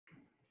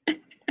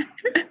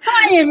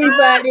Hi,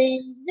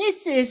 everybody.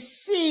 This is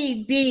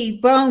CB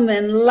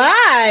Bowman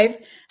Live.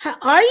 How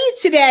are you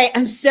today?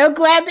 I'm so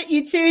glad that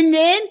you tuned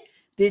in.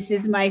 This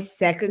is my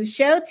second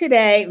show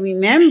today.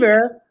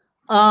 Remember,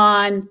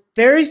 on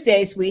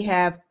Thursdays, we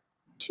have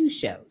two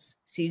shows,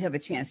 so you have a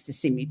chance to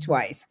see me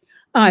twice.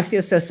 Oh, I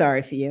feel so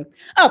sorry for you.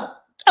 Oh,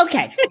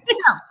 okay.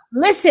 So,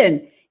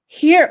 listen,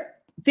 here,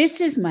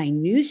 this is my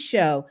new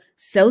show,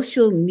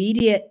 Social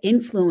Media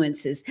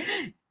Influences.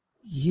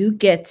 You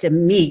get to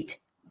meet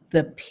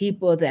the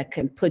people that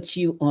can put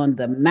you on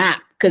the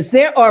map because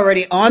they're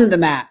already on the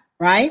map,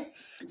 right?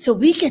 So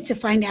we get to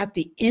find out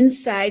the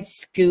inside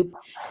scoop.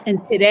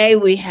 And today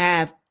we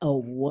have a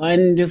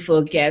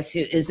wonderful guest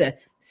who is a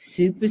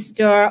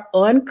superstar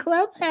on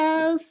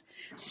Clubhouse.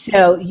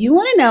 So you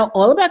want to know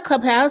all about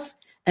Clubhouse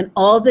and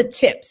all the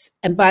tips.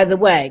 And by the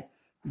way,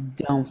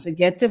 don't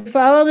forget to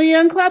follow me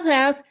on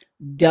Clubhouse.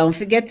 Don't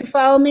forget to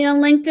follow me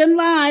on LinkedIn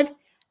Live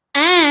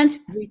and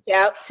reach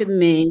out to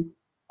me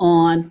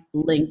on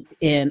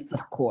LinkedIn,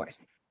 of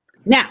course.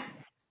 Now,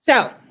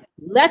 so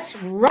let's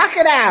rock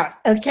it out,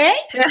 okay?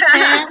 And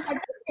I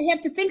have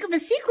to think of a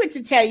secret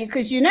to tell you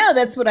because you know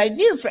that's what I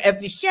do for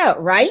every show,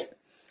 right?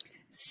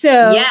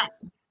 So yeah.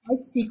 My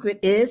secret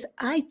is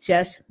I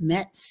just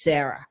met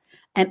Sarah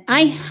and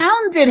I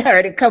hounded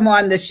her to come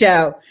on the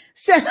show.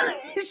 So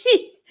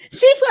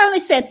she finally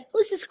said,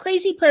 "Who's this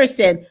crazy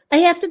person? I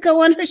have to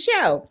go on her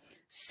show."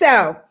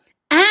 So,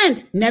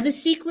 and another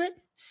secret,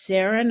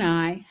 Sarah and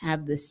I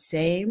have the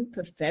same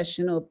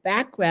professional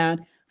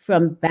background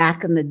from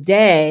back in the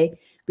day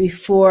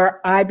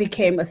before I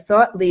became a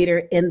thought leader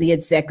in the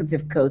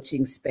executive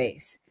coaching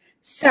space.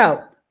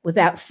 So,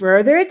 without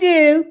further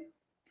ado,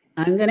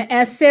 I'm going to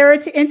ask Sarah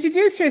to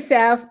introduce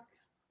herself.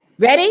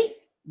 Ready?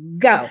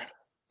 Go.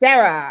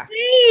 Sarah.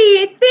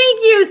 Hey,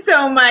 thank you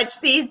so much,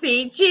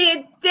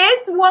 Cece.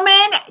 This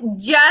woman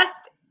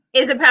just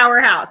is a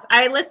powerhouse.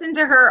 I listened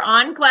to her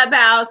on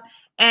Clubhouse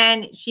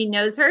and she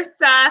knows her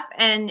stuff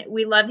and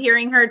we love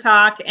hearing her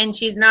talk and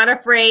she's not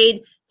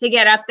afraid to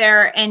get up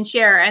there and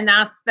share. And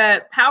that's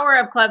the power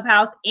of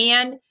Clubhouse.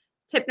 And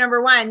tip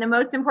number one, the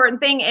most important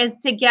thing is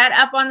to get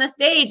up on the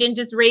stage and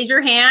just raise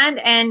your hand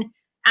and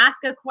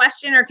ask a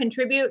question or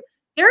contribute.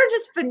 There are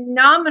just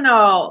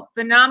phenomenal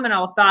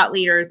thought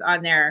leaders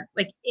on there.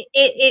 Like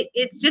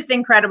it's just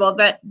incredible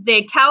that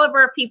the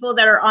caliber of people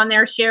that are on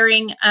there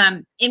sharing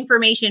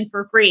information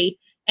for free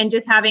and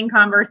just having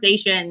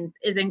conversations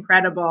is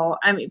incredible.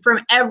 I mean, from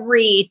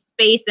every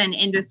space and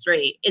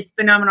industry, it's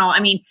phenomenal.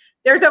 I mean,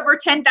 there's over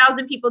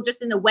 10,000 people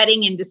just in the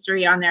wedding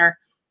industry on there.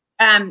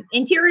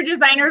 Interior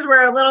designers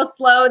were a little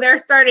slow. They're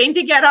starting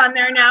to get on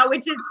there now,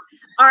 which is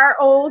our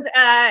old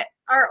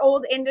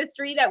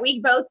industry that we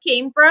both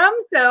came from.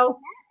 So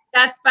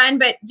that's fun.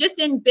 But just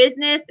in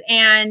business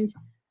and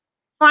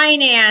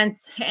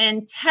finance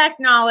and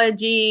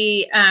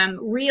technology,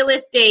 real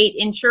estate,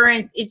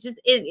 insurance,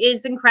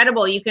 it's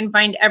incredible. You can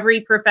find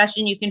every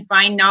profession. You can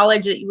find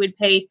knowledge that you would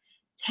pay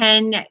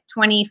 $10,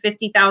 $20,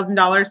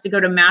 $50,000 to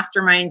go to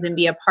masterminds and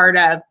be a part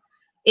of.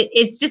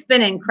 It's just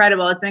been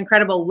incredible. It's an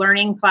incredible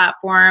learning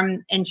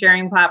platform and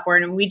sharing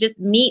platform. And we just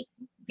meet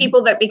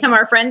people that become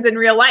our friends in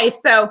real life.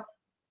 So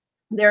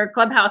there are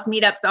Clubhouse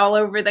meetups all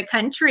over the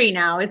country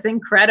now. It's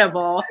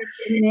incredible.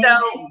 So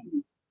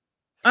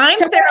I'm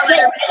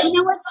Sarah. You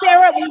know what,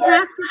 Sarah? We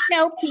have to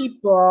tell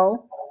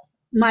people,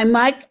 my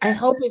mic, I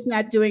hope it's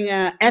not doing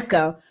an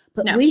echo,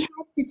 but no. We have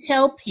to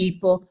tell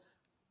people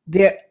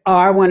there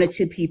are one or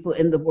two people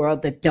in the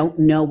world that don't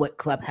know what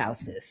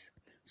Clubhouse is.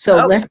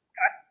 So let's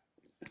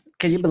start.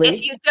 Can you believe?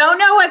 If you don't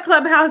know what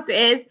Clubhouse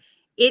is,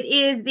 it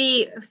is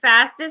the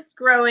fastest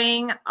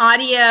growing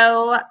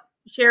audio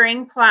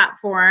sharing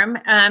platform.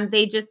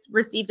 They just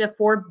received a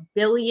 $4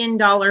 billion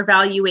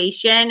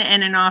valuation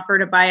and an offer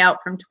to buy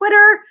out from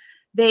Twitter.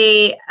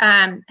 They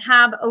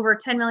have over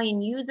 10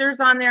 million users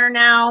on there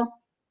now.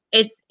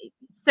 It's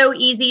so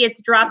easy.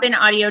 It's drop-in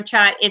audio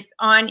chat. It's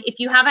on, if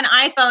you have an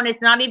iPhone,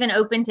 it's not even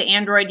open to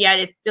Android yet.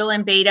 It's still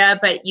in beta,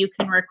 but you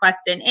can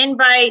request an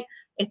invite.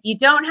 If you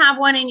don't have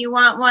one and you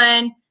want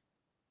one,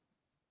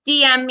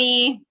 DM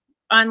me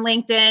on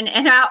LinkedIn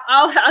and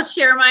I'll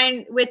share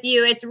mine with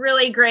you. It's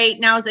really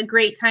great. Now is a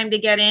great time to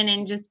get in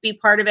and just be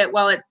part of it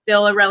while it's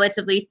still a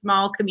relatively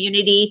small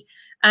community.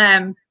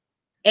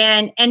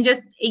 And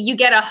just, you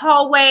get a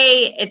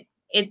hallway.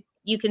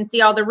 You can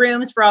see all the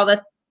rooms for all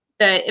the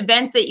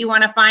events that you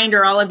want to find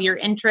or all of your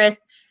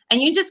interests.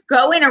 And you just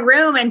go in a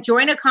room and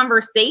join a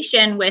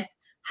conversation with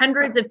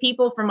hundreds of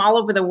people from all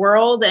over the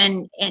world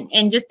and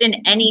just in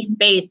any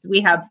space.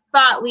 We have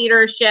thought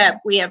leadership,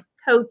 we have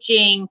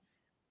coaching.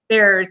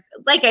 There's,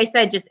 like I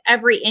said, just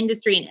every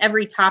industry and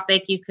every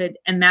topic you could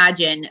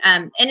imagine.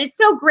 And it's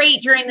so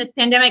great during this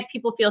pandemic.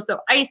 People feel so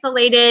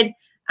isolated.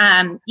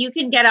 You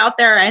can get out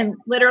there and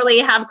literally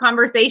have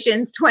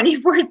conversations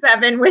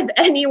 24/7 with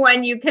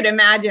anyone you could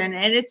imagine.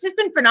 And it's just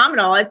been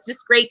phenomenal. It's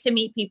just great to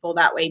meet people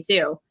that way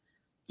too.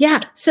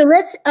 Yeah. So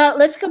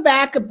let's go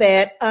back a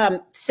bit.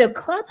 So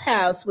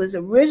Clubhouse was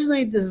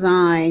originally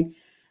designed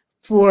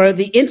for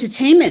the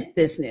entertainment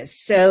business.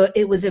 So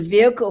it was a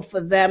vehicle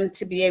for them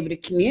to be able to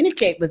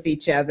communicate with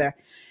each other.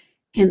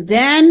 And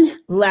then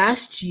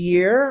last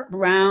year,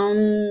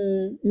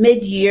 around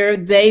mid-year,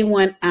 they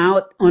went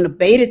out on a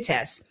beta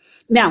test.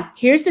 Now,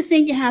 here's the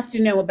thing you have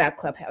to know about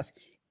Clubhouse.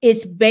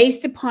 It's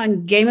based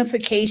upon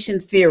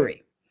gamification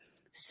theory.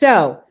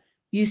 So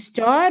you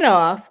start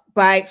off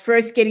by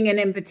first getting an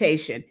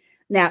invitation.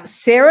 Now,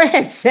 Sarah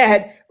has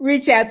said,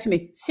 reach out to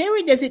me.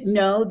 Sarah doesn't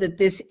know that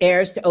this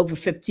airs to over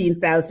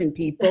 15,000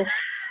 people.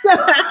 So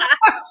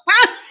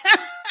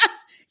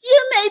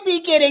you may be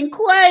getting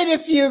quite a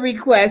few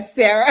requests,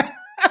 Sarah.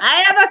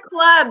 I have a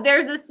club.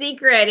 There's a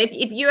secret.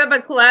 If you have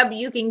a club,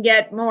 you can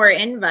get more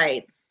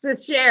invites to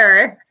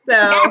share.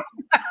 So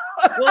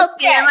we'll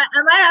see. I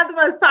might have the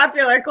most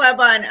popular club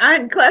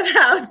on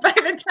Clubhouse by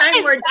the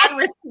time we're done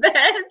with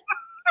this.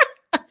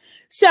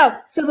 So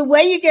the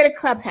way you get a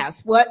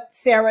Clubhouse, what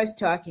Sarah's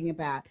talking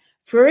about,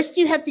 first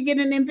you have to get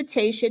an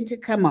invitation to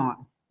come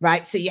on,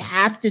 right? So you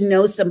have to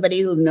know somebody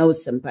who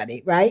knows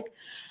somebody, right?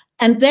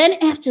 And then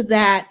after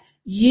that,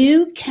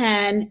 you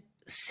can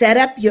set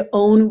up your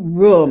own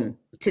room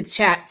to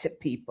chat to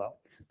people.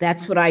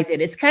 That's what I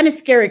did. It's kind of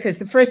scary because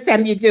the first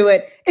time you do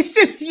it, it's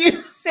just you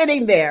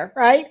sitting there,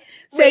 right?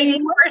 So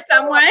waiting for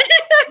someone.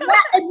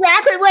 Yeah,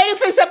 exactly. Waiting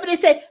for somebody to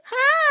say,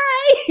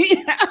 hi,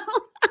 you know?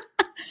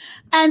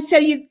 And so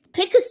you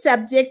pick a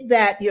subject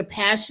that you're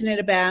passionate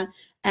about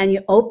and you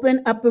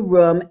open up a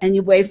room and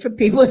you wait for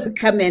people to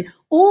come in.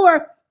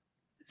 Or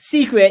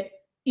secret,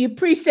 you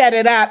preset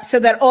it up so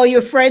that all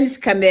your friends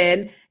come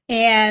in.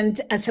 And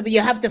so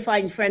you have to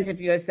find friends of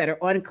yours that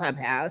are on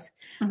Clubhouse.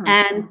 Mm-hmm.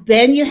 And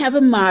then you have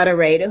a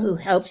moderator who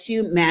helps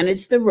you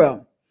manage the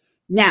room.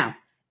 Now,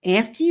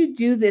 after you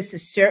do this a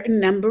certain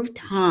number of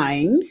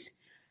times,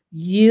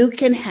 you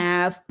can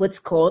have what's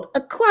called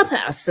a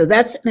clubhouse. So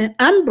that's an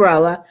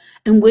umbrella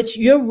in which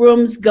your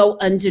rooms go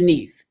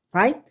underneath,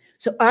 right?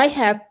 So I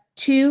have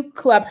 2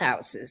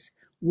 clubhouses,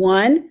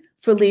 one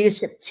for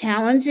leadership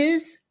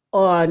challenges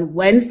on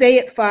Wednesday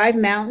at 5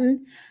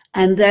 Mountain.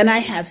 And then I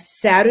have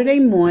Saturday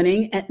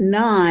morning at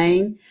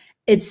 9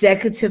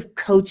 executive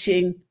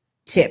coaching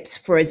tips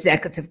for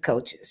executive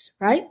coaches,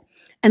 right?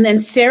 And then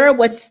Sarah,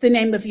 what's the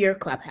name of your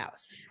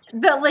clubhouse?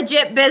 The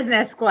Legit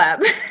Business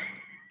Club. Am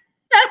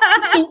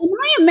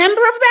I a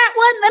member of that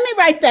one? Let me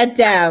write that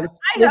down.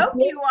 I hope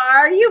you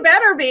are. You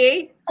better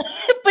be.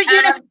 But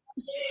you know,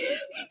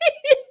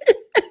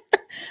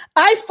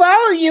 I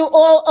follow you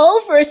all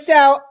over,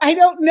 so I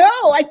don't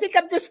know. I think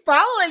I'm just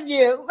following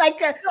you.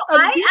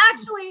 I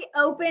actually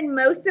open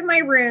most of my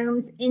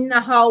rooms in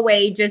the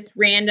hallway just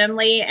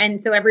randomly,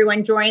 and so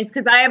everyone joins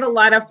because I have a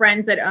lot of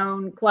friends that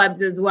own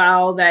clubs as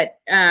well that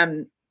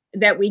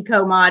we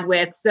co-mod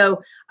with.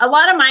 So a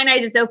lot of mine I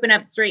just open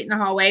up straight in the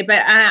hallway,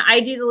 but I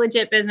do the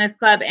Legit Business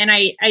Club, and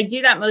I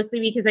do that mostly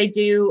because I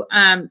do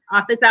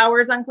office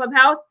hours on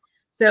Clubhouse.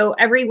 So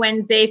every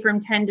Wednesday from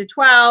 10 to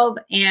 12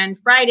 and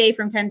Friday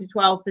from 10 to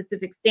 12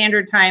 Pacific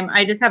Standard Time,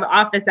 I just have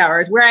office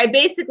hours where I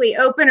basically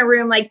open a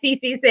room like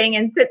Cece saying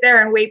and sit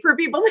there and wait for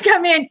people to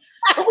come in.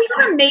 But we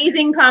have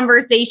amazing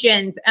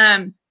conversations.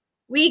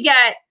 We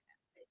get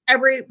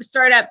every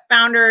startup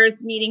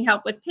founders needing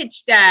help with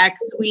pitch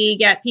decks. We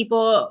get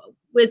people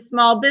with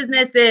small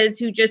businesses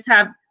who just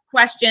have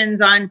questions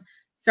on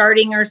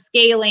starting or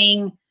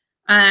scaling.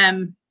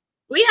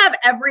 We have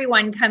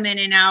everyone come in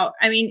and out.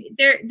 I mean,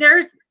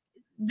 there's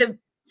the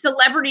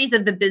celebrities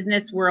of the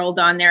business world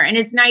on there. And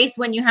it's nice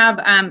when you have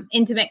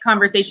intimate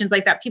conversations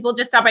like that. People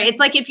just stop by. It's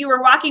like if you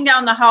were walking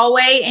down the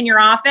hallway in your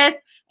office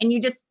and you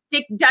just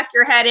duck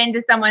your head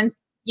into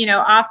someone's,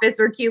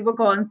 office or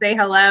cubicle and say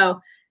hello.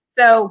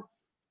 So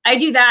I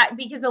do that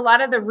because a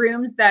lot of the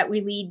rooms that we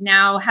lead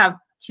now have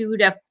 200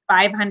 to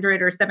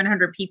 500 or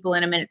 700 people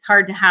in them. And it's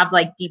hard to have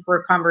like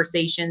deeper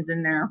conversations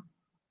in there.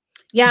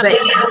 Yeah.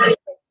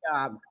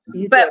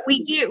 But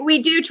we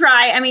do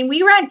try. I mean,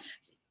 we run,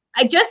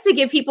 just to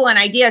give people an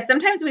idea,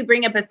 sometimes we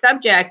bring up a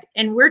subject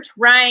and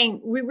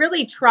we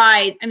really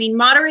try. I mean,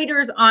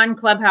 moderators on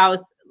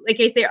Clubhouse, like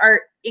I say,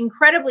 are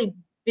incredibly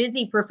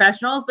busy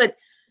professionals, but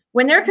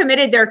when they're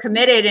committed, they're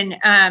committed.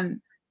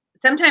 And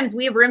sometimes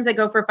we have rooms that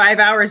go for 5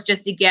 hours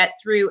just to get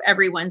through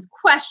everyone's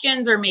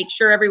questions or make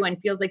sure everyone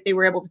feels like they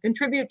were able to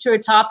contribute to a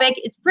topic.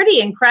 It's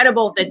pretty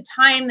incredible the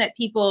time that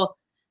people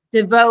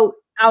devote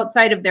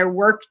outside of their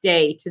work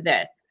day to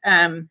this.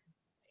 And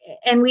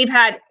we've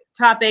had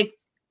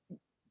topics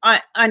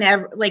on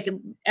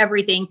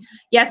everything.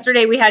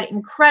 Yesterday, we had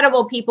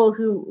incredible people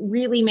who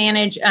really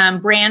manage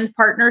brand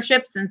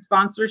partnerships and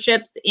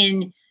sponsorships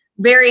in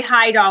very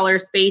high dollar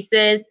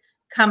spaces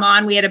come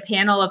on. We had a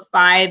panel of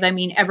 5. I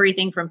mean,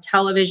 everything from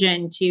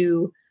television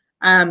to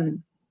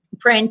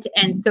print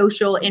and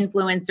social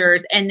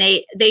influencers. And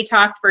they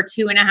talked for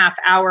 2.5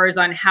 hours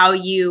on how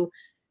you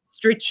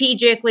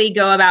strategically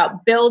go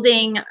about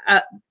building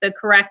the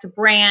correct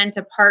brand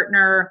to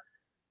partner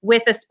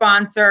with a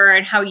sponsor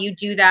and how you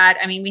do that.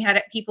 I mean, we had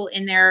people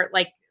in there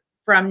like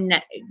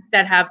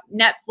that have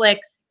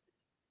Netflix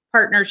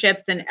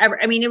partnerships and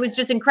I mean, it was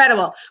just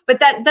incredible. But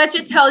that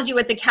just tells you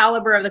what the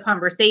caliber of the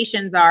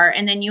conversations are.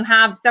 And then you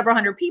have several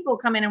hundred people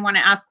come in and want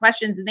to ask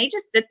questions, and they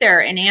just sit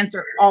there and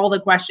answer all the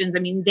questions. I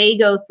mean, they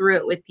go through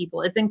it with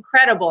people. It's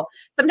incredible.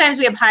 Sometimes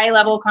we have high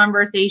level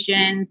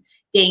conversations.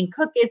 Dane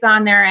Cook is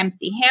on there.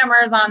 MC Hammer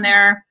is on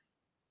there.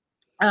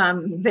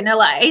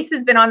 Vanilla Ice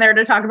has been on there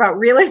to talk about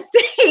real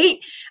estate.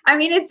 I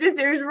mean, it's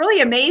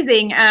really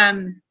amazing.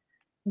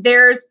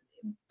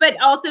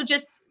 But also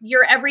just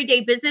your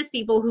everyday business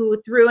people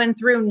who through and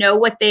through know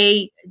what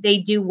they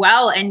do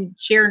well and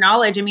share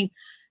knowledge. I mean,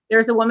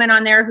 there's a woman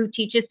on there who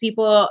teaches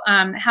people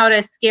how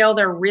to scale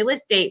their real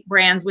estate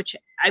brands, which,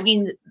 I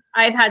mean,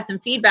 I've had some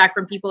feedback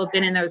from people who have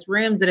been in those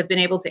rooms that have been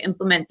able to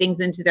implement things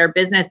into their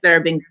business that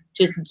have been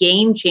just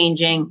game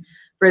changing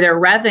for their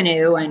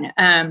revenue.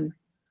 And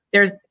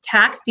there's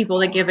tax people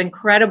that give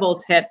incredible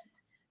tips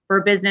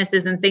for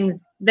businesses and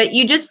things that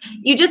you just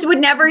would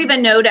never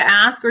even know to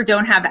ask or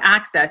don't have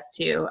access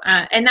to.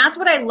 And that's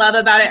what I love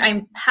about it.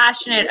 I'm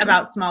passionate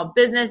about small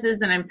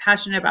businesses and I'm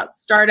passionate about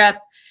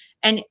startups.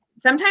 And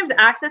sometimes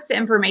access to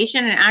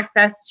information and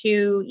access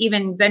to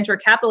even venture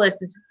capitalists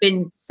has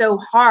been so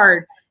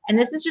hard. And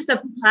this is just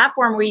a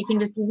platform where you can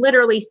just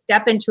literally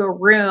step into a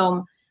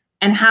room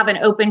and have an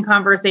open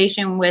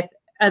conversation with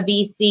a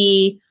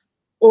VC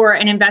or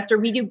an investor.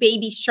 We do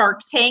baby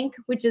Shark Tank,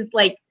 which is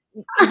like,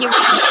 you get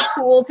a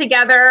pool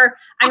together.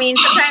 I mean,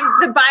 sometimes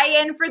the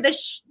buy-in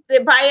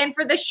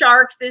for the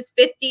sharks is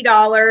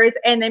 $50,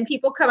 and then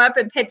people come up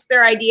and pitch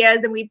their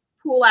ideas, and we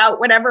pool out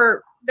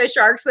whatever the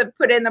sharks have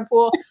put in the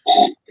pool.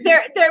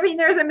 I mean,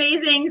 there's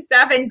amazing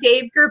stuff, and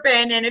Dave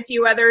Kirpin and a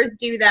few others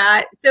do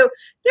that. So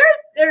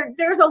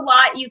there's a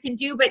lot you can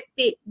do, but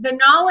the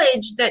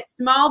knowledge that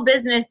small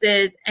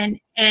businesses and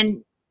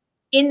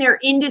in their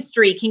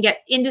industry can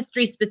get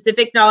industry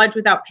specific knowledge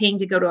without paying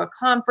to go to a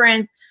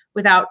conference,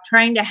 without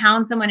trying to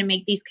hound someone and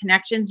make these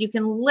connections. You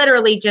can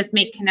literally just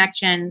make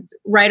connections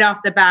right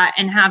off the bat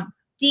and have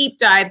deep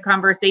dive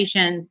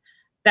conversations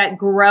that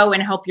grow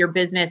and help your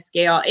business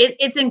scale.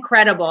 It's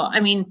incredible. I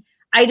mean,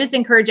 I just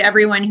encourage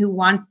everyone who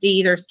wants to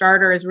either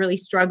start or is really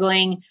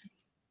struggling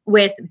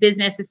with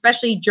business,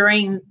 especially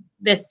during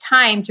this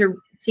time, to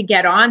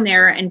get on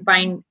there and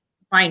find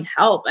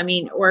help. I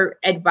mean, or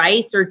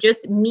advice, or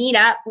just meet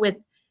up with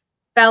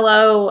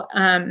fellow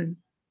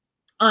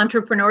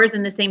entrepreneurs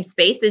in the same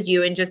space as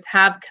you and just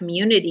have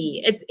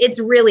community. It's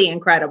really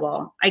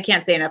incredible. I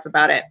can't say enough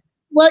about it.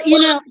 Well, you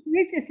know,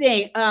 here's the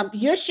thing.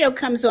 Your show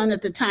comes on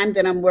at the time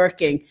that I'm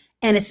working,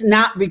 and it's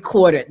not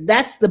recorded.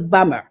 That's the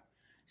bummer.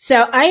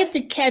 So I have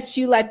to catch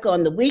you like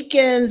on the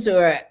weekends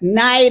or at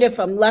night if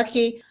I'm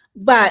lucky.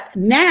 But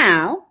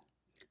now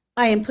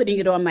I am putting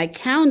it on my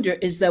calendar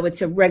as though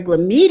it's a regular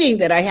meeting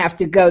that I have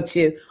to go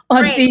to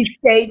on these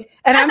dates,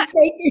 and I'm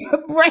taking a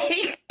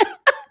break.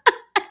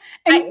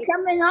 And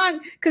coming on,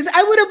 because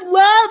I would have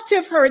loved to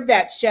have heard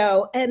that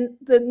show. And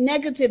the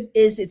negative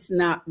is it's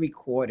not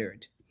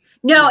recorded.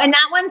 No, and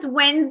that one's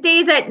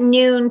Wednesdays at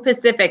noon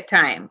Pacific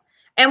time.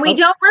 And we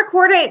don't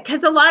record it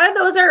because a lot of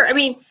those are, I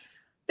mean,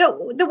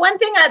 the one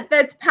thing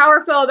that's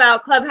powerful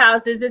about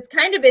Clubhouse is it's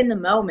kind of in the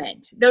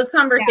moment. Those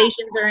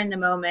conversations are in the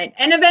moment.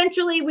 And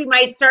eventually we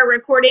might start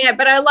recording it.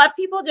 But I love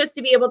people just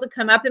to be able to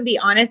come up and be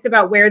honest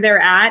about where they're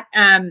at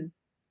and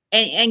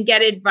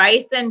get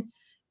advice.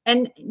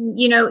 And,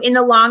 you know, in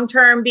the long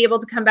term, be able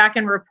to come back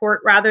and report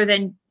rather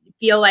than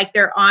feel like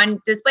they're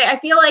on display. I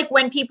feel like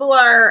when people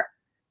are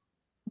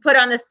put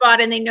on the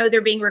spot and they know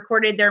they're being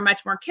recorded, they're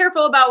much more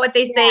careful about what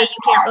they say. Yes.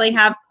 You can't really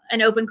have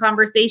an open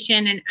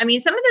conversation. And I mean,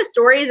 some of the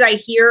stories I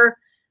hear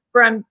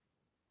from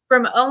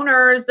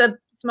owners of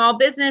small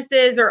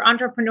businesses or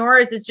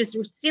entrepreneurs is just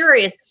a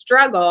serious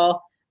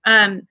struggle.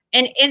 And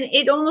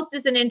it almost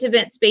is an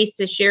intimate space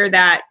to share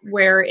that,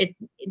 where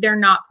they're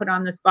not put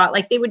on the spot.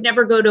 Like they would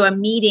never go to a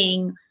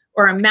meeting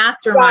or a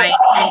mastermind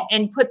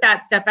and put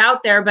that stuff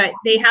out there, but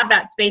they have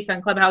that space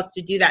on Clubhouse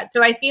to do that.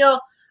 So I feel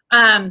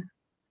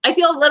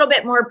a little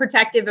bit more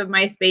protective of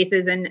my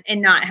spaces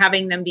and not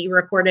having them be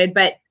recorded.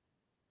 But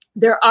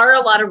there are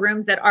a lot of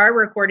rooms that are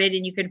recorded,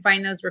 and you can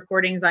find those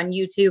recordings on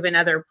YouTube and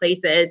other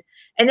places.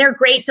 And they're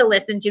great to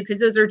listen to because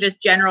those are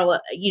just general,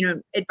 you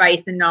know,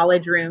 advice and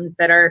knowledge rooms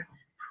that are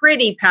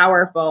pretty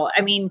powerful.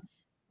 I mean,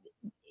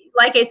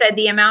 like I said,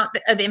 the amount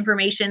of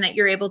information that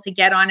you're able to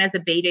get on as a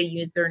beta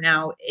user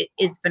now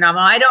is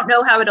phenomenal. I don't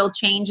know how it'll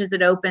change as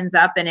it opens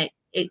up, and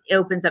it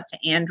opens up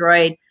to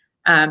Android.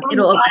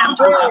 It'll open up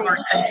to a lot more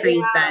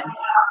countries then.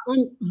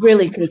 I'm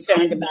really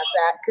concerned about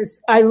that because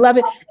I love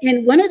it.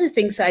 And one of the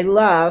things I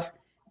love,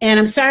 and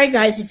I'm sorry,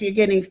 guys, if you're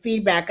getting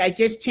feedback, I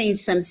just changed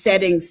some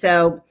settings.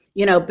 So,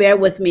 you know, bear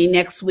with me.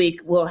 Next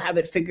week, we'll have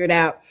it figured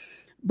out.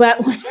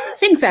 But one of the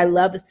things I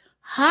love is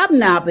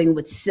hobnobbing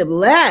with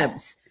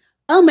celebs.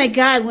 Oh my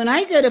God, when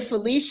I go to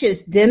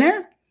Felicia's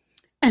dinner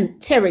and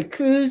Terry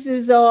Crews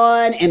is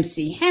on,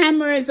 MC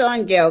Hammer is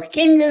on, Gayle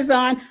King is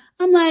on,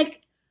 I'm like,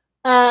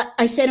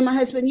 I say to my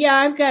husband, yeah,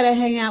 I've got to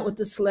hang out with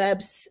the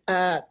celebs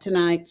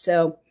tonight.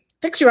 So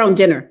fix your own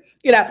dinner.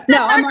 You know, no,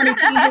 I'm only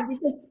teasing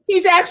because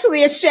he's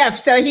actually a chef.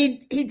 So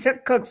he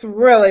cooks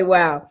really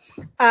well.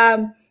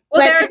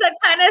 Well, there's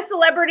a ton of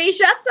celebrity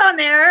chefs on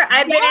there.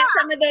 I've been in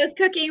some of those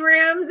cooking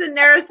rooms, and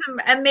there's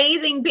some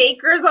amazing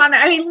bakers on there.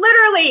 I mean,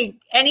 literally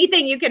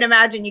anything you can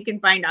imagine, you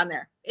can find on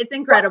there. It's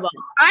incredible.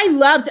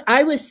 Well,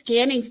 I was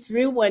scanning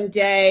through one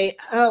day.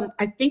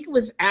 I think it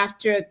was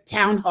after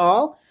Town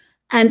Hall,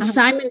 and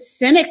Simon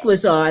Sinek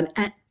was on,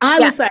 and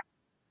I was like,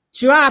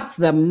 drop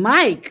the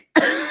mic.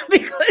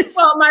 Because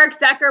Mark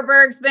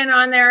Zuckerberg's been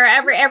on there.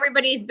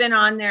 Everybody's been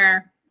on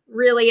there.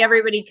 Really,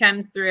 everybody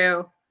comes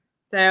through.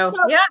 So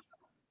yeah.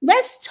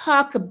 Let's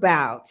talk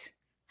about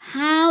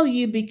how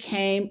you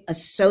became a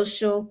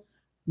social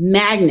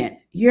magnet.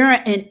 You're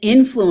an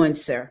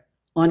influencer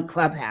on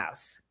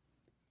Clubhouse.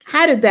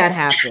 How did that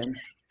happen?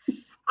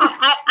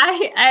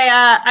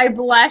 I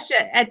blush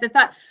at the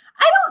thought.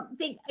 I don't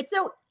think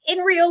so. In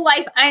real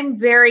life, I'm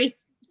very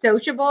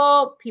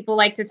sociable. People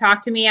like to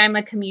talk to me. I'm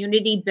a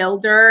community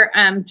builder,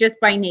 just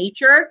by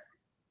nature.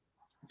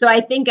 So I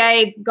think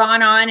I've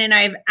gone on and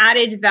I've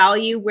added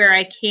value where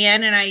I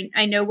can, and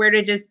I know where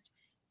to just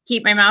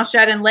keep my mouth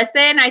shut and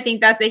listen. I think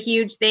that's a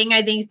huge thing.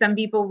 I think some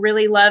people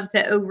really love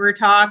to over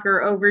talk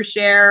or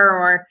overshare,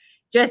 or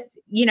just,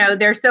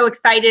 they're so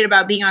excited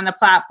about being on the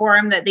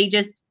platform that they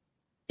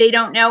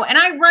don't know. And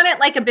I run it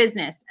like a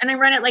business, and I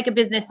run it like a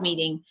business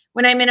meeting.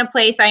 When I'm in a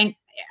place, I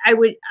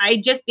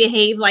just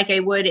behave like I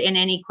would in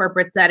any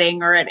corporate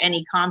setting or at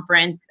any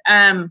conference.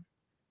 And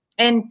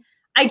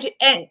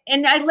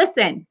I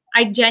listen.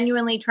 I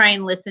genuinely try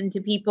and listen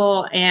to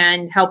people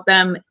and help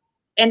them.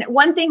 And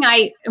one thing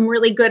I am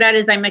really good at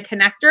is I'm a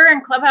connector,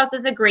 and Clubhouse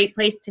is a great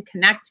place to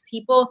connect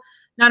people,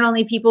 not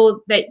only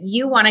people that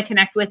you want to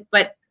connect with,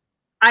 but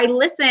I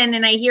listen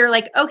and I hear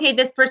like, okay,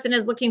 this person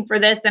is looking for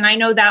this, and I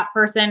know that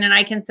person, and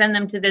I can send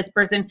them to this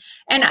person.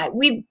 And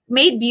we've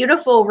made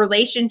beautiful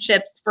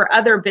relationships for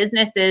other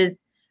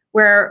businesses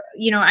where,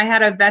 I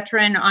had a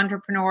veteran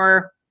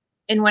entrepreneur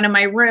in one of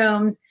my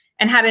rooms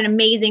and had an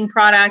amazing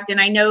product. And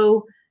I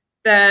know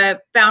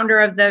the founder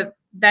of the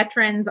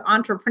Veterans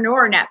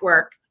Entrepreneur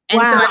Network. And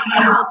so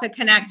I'm able to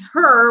connect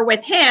her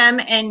with him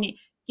and,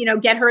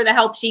 get her the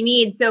help she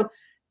needs. So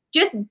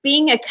just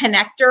being a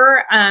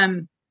connector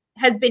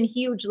has been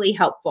hugely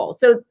helpful.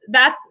 So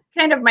that's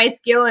kind of my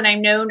skill. And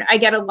I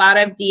get a lot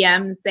of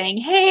DMs saying,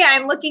 hey,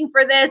 I'm looking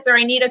for this, or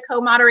I need a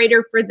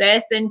co-moderator for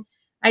this. And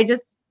I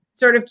just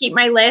sort of keep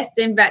my list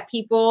and vet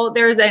people.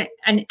 There's an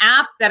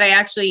app that I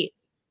actually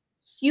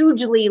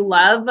hugely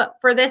love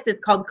for this.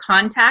 It's called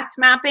Contact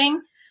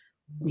Mapping.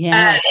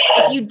 Yeah.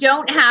 If you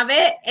don't have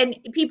it, and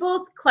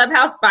people's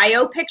Clubhouse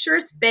bio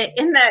pictures fit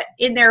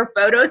in their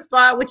photo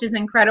spot, which is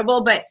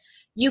incredible, but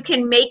you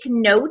can make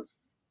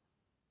notes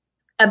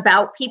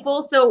about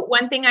people. So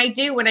one thing I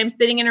do when I'm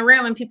sitting in a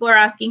room and people are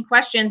asking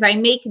questions, I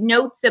make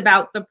notes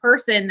about the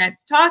person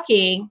that's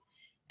talking,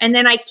 and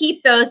then I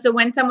keep those. So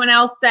when someone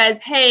else says,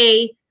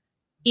 hey,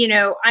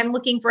 I'm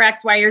looking for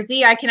X, Y, or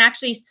Z, I can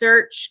actually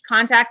search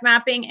Contact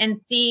Mapping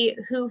and see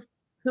who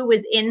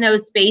was in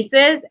those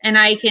spaces, and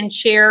I can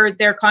share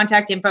their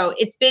contact info.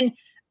 It's been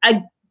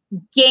a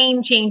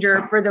game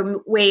changer for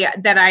the way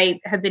that I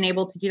have been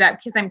able to do that,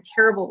 because I'm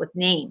terrible with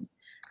names.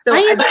 So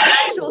the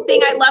actual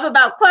thing I love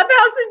about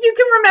Clubhouse is you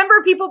can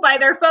remember people by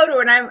their photo,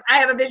 and I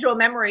have a visual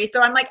memory.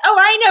 So I'm like, oh,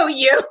 I know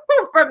you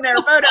from their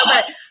photo,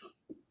 but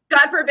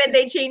God forbid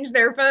they change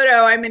their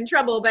photo, I'm in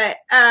trouble. But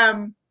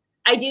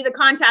I do the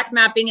contact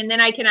mapping, and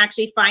then I can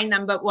actually find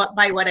them, but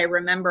by what I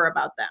remember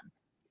about them.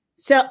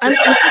 So I'm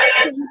just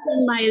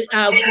changing my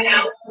voice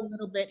a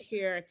little bit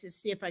here to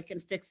see if I can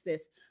fix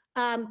this.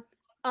 I've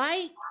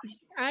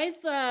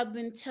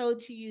been told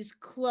to use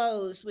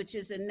Close, which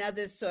is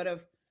another sort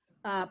of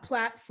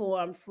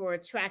platform for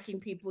tracking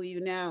people.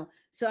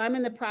 So I'm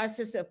in the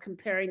process of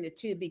comparing the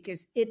two,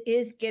 because it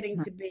is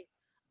getting to be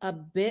a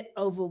bit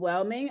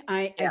overwhelming.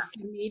 I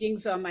see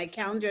meetings on my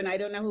calendar, and I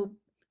don't know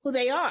who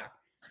they are.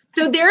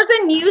 So there's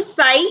a new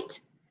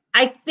site.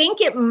 I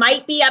think it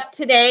might be up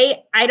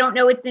today. I don't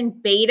know. It's in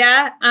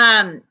beta.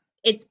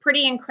 It's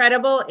pretty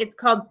incredible. It's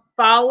called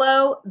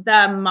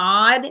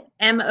followthemod,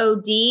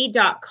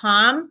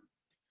 MOD.com.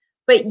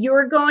 But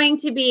you're going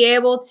to be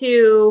able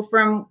to,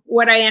 from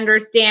what I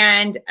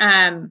understand,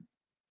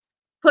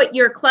 put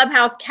your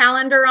Clubhouse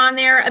calendar on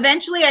there.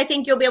 Eventually, I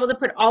think you'll be able to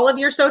put all of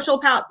your social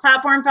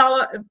platform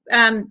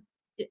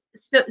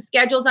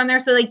schedules on there.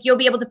 So like you'll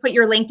be able to put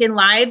your LinkedIn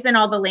lives and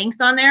all the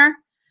links on there.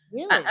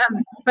 Really?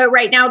 But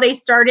right now they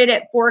started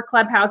it for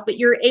Clubhouse, but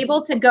you're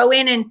able to go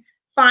in and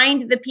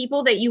find the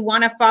people that you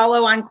want to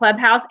follow on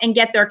Clubhouse and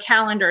get their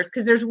calendars,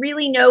 because there's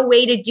really no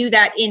way to do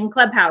that in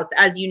Clubhouse,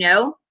 as you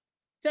know.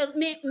 So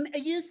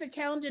use the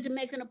calendar to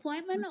make an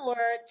appointment, or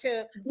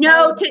to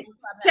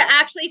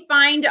actually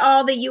find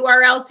all the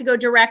URLs to go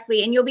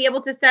directly, and you'll be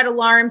able to set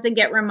alarms and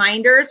get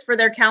reminders for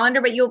their calendar,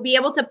 but you'll be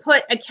able to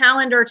put a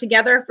calendar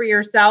together for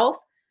yourself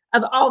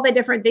of all the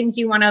different things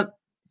you want to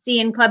see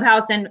in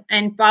Clubhouse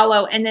and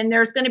follow. And then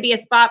there's going to be a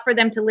spot for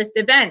them to list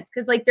events,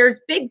 because like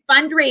there's big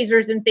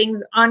fundraisers and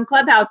things on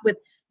Clubhouse with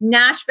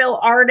Nashville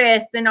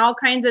artists and all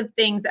kinds of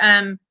things.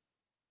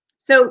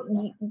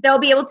 So they'll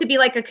be able to be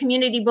like a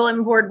community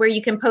bulletin board where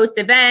you can post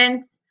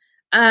events.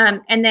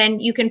 And then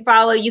you can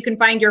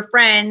find your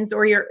friends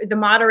or the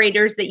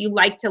moderators that you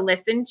like to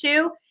listen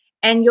to,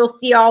 and you'll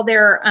see all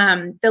their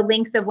the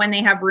links of when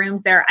they have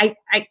rooms there.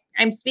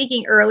 I'm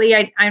speaking early.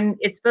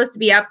 It's supposed to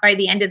be up by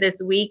the end of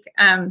this week.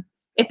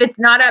 If it's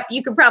not up,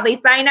 you could probably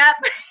sign up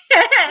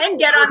and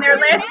get on their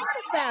list.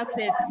 About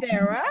this,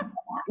 Sarah.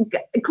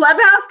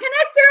 Clubhouse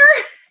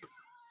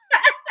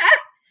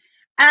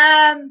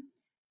Connector.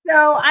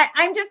 So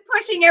I'm just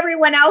pushing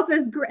everyone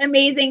else's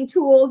amazing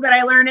tools that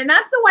I learned. And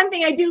that's the one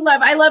thing I do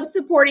love. I love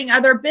supporting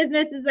other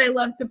businesses. I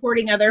love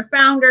supporting other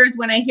founders.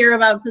 When I hear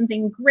about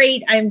something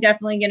great, I'm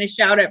definitely going to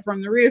shout it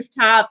from the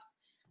rooftops.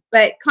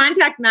 But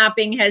contact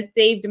mapping has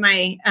saved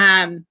my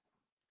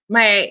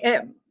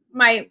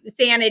my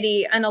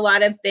sanity on a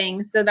lot of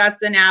things. So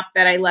that's an app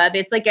that I love.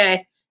 It's like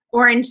a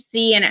orange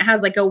sea and it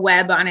has like a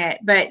web on it,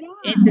 but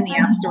it's in the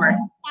App Store.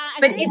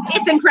 But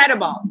it's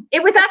incredible.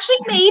 It was actually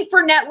made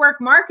for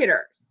network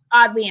marketers,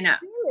 oddly enough.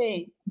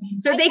 Really?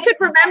 So they could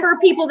remember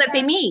people that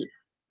they meet.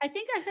 I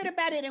think I heard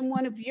about it in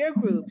one of your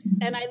groups,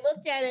 and I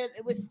looked at it.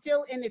 It was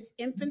still in its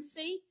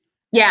infancy.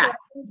 Yeah. So I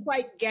didn't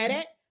quite get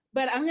it,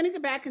 but I'm going to go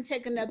back and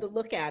take another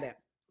look at it.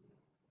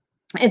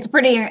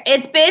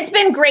 It's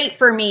been great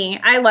for me.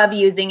 I love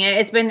using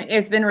it.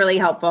 It's been really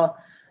helpful.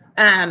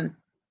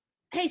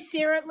 Hey,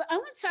 Sarah, I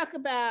want to talk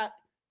about,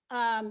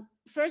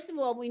 first of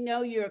all, we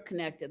know you're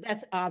connected.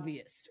 That's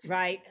obvious,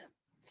 right?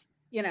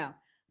 You know,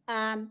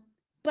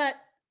 but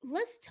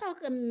let's talk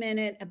a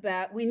minute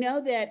about, we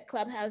know that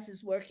Clubhouse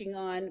is working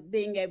on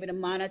being able to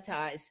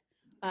monetize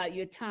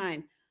your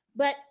time,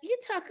 but you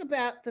talk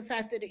about the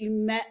fact that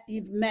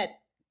you've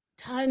met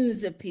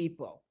tons of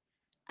people.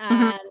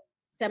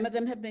 Some of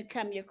them have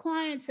become your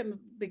clients, some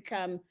have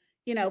become,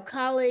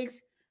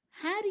 colleagues.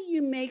 How do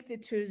you make the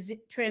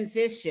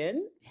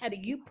transition? How do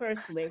you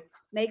personally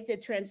make the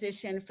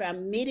transition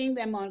from meeting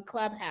them on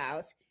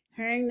Clubhouse,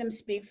 hearing them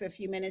speak for a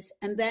few minutes,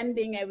 and then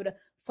being able to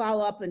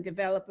follow up and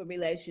develop a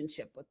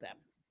relationship with them?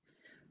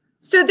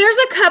 So there's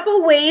a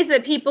couple ways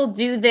that people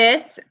do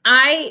this.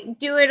 I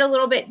do it a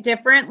little bit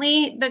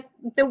differently.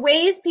 The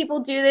ways people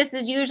do this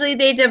is usually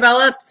they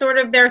develop sort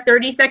of their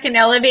 30-second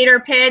elevator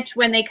pitch.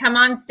 When they come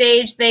on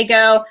stage, they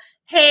go,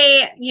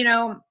 hey,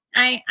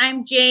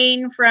 I'm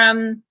Jane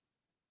from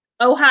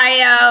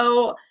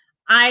Ohio.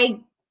 I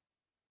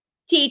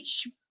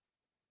teach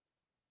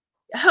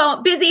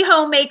busy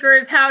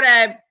homemakers how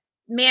to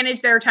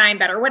manage their time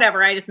better,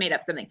 whatever. I just made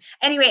up something.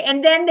 Anyway,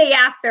 and then they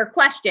ask their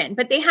question,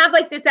 but they have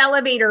like this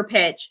elevator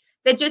pitch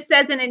that just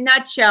says in a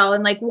nutshell,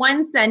 in like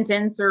one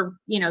sentence or,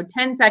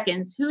 10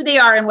 seconds, who they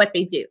are and what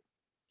they do.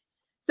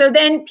 So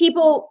then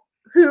people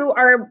who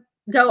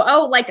go,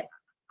 oh, like,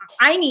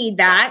 I need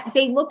that.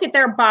 They look at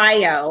their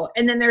bio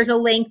and then there's a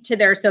link to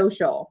their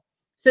social.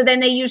 So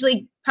then they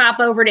usually pop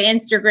over to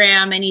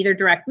Instagram and either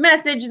direct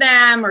message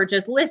them or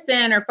just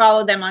listen or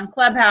follow them on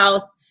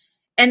Clubhouse.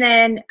 And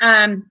then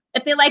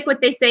if they like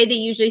what they say, they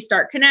usually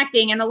start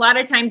connecting. And a lot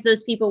of times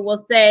those people will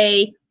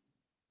say,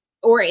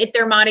 or if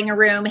they're modding a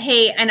room,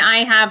 hey, and I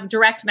have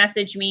direct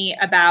message me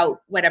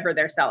about whatever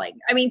they're selling.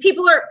 I mean,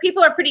 people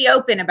are pretty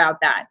open about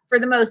that for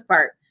the most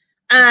part.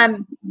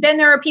 Then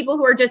there are people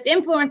who are just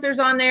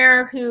influencers on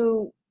there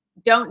who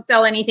don't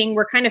sell anything.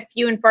 We're kind of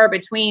few and far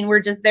between. We're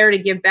just there to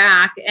give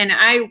back. And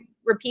I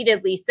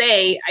repeatedly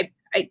say,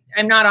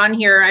 I'm not on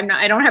here.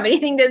 I don't have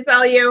anything to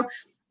sell you.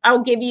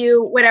 I'll give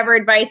you whatever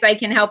advice I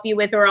can help you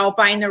with, or I'll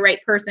find the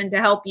right person to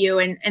help you.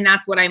 And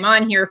that's what I'm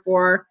on here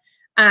for.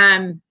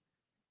 And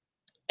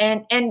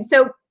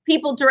so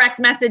people direct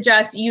message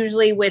us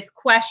usually with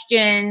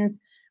questions,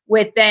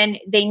 then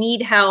they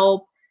need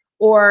help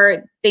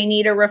or they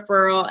need a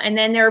referral. And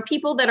then there are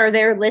people that are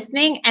there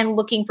listening and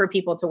looking for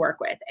people to work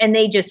with, and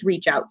they just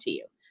reach out to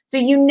you. So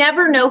you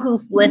never know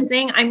who's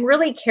listening. I'm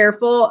really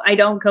careful. I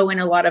don't go in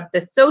a lot of the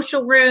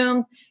social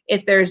rooms.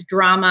 If there's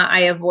drama,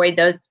 I avoid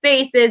those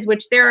spaces,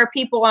 which there are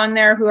people on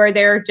there who are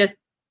there just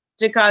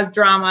to cause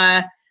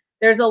drama.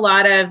 There's a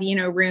lot of,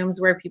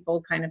 rooms where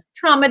people kind of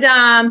trauma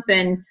dump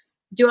and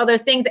do all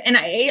those things. And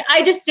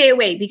I just stay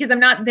away because I'm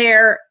not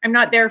there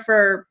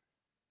for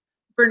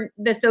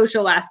the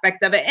social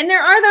aspects of it. And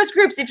there are those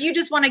groups, if you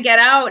just want to get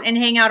out and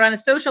hang out on a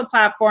social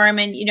platform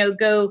and,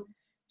 go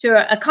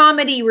to a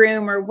comedy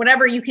room or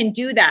whatever, you can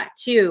do that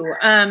too.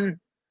 I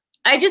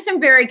just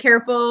am very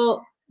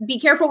careful. Be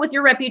careful with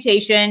your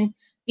reputation.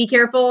 Be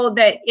careful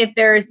that if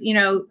there's,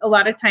 a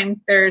lot of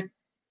times there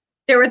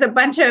was a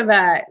bunch of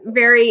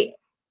very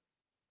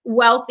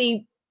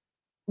wealthy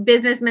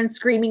businessmen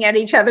screaming at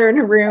each other in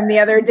a room the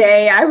other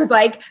day. I was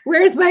like,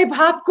 where's my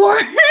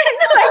popcorn? So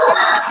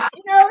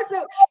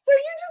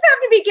you just have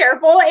to be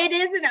careful. It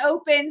is an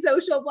open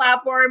social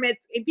platform.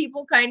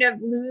 People kind of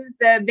lose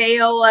the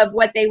veil of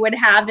what they would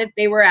have if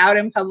they were out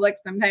in public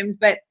sometimes.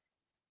 But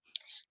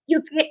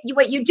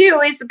what you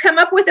do is come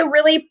up with a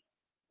really,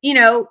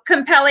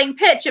 compelling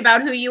pitch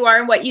about who you are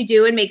and what you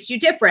do and makes you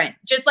different,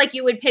 just like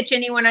you would pitch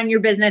anyone on your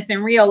business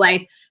in real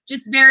life,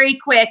 just very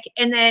quick.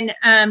 And then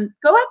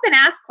go up and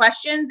ask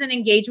questions and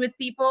engage with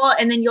people.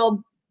 And then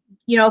you'll,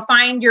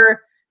 find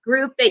your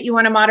group that you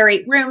want to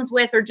moderate rooms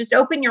with, or just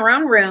open your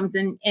own rooms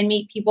and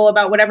meet people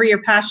about whatever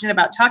you're passionate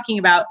about talking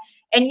about.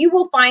 And you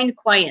will find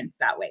clients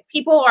that way.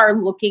 People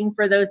are looking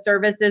for those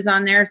services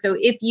on there. So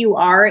if you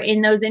are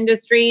in those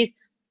industries,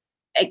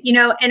 you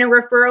know, and a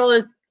referral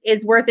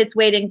is worth its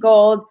weight in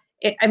gold.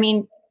 I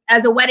mean,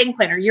 as a wedding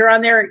planner, you're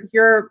on there,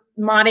 you're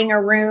modding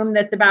a room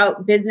that's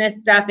about business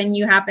stuff, and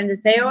you happen to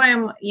say, oh,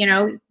 I'm, you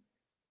know,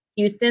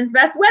 Houston's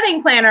best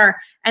wedding planner.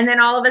 And then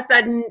all of a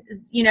sudden,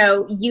 you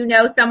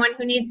know someone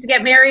who needs to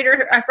get married,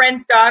 or a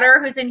friend's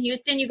daughter who's in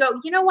Houston. You go,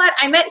 you know what?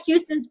 I met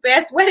Houston's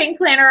best wedding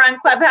planner on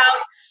Clubhouse.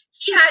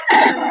 He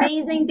had some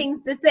amazing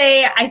things to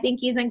say. I think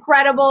he's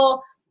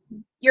incredible.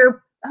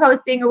 You're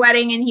hosting a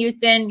wedding in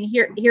Houston.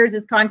 Here's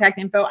his contact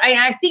info.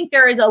 I think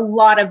there is a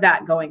lot of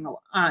that going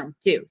on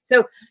too.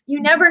 So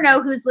you never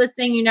know who's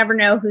listening. You never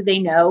know who they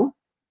know.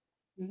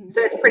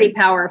 So it's pretty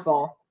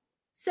powerful.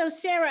 So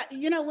Sarah,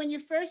 you know, when you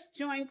first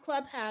join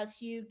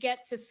Clubhouse, you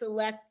get to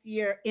select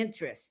your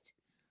interest.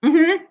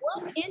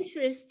 What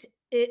interest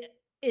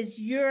is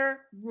your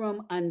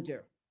room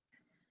under?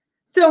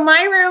 So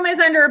my room is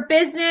under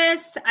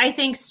business, I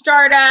think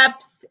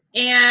startups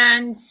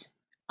and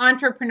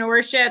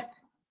entrepreneurship,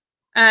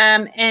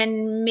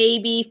 and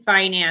maybe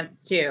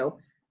finance too.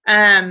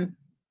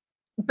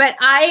 But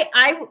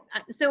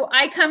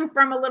I come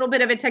from a little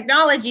bit of a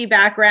technology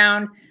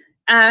background,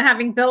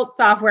 having built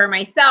software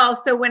myself.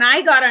 So when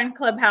I got on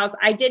Clubhouse,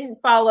 I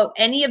didn't follow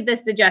any of the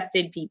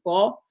suggested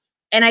people,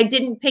 and I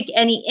didn't pick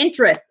any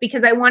interest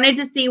because I wanted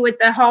to see what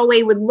the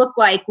hallway would look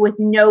like with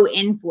no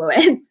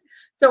influence.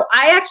 So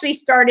I actually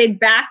started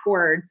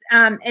backwards.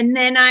 And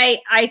then I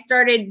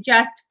started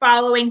just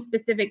following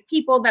specific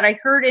people that I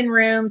heard in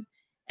rooms,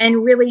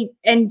 and really,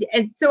 and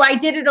so I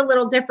did it a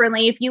little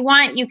differently. If you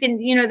want, you can,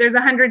 you know, there's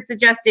 100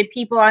 suggested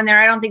people on there.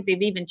 I don't think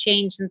they've even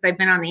changed since I've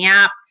been on the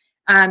app.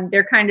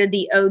 They're kind of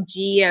the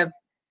OG of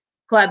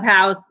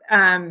Clubhouse.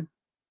 And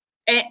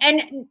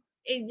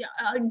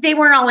they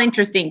weren't all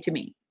interesting to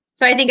me.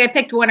 So I think I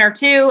picked one or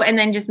two and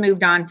then just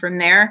moved on from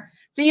there.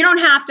 So you don't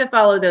have to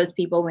follow those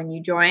people when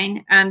you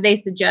join. They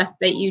suggest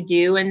that you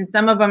do, and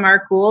some of them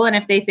are cool. And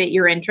if they fit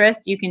your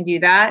interest, you can do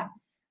that.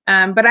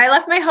 But I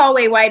left my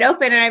hallway wide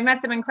open, and I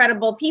met some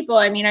incredible people.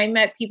 I mean, I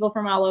met people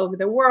from all over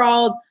the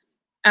world.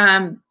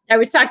 I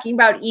was talking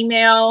about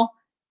email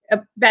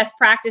best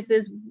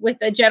practices with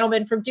a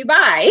gentleman from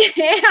Dubai.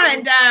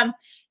 And,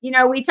 you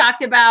know, we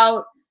talked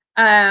about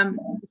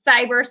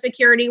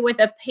cybersecurity with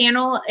a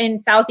panel in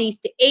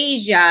Southeast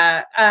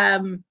Asia.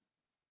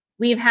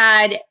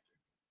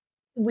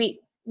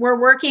 We're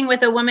working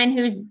with a woman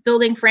who's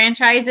building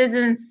franchises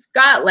in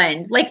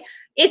Scotland. Like,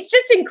 it's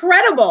just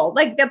incredible.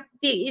 Like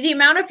the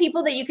amount of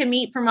people that you can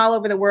meet from all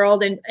over the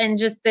world, and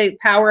just the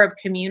power of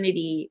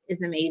community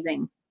is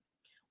amazing.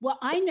 Well,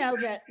 I know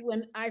that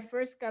when I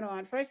first got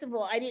on, first of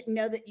all, I didn't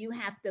know that you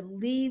have to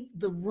leave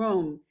the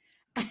room.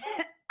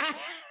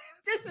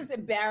 This is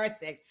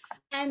embarrassing.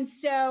 And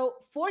so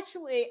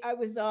fortunately I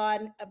was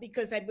on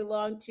because I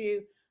belong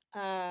to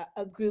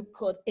a group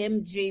called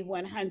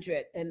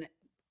MG100. And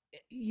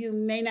you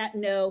may not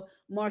know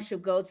Marshall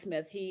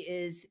Goldsmith. He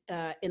is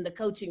in the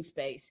coaching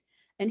space,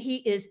 and he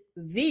is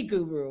the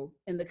guru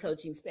in the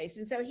coaching space.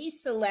 And so he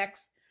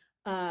selects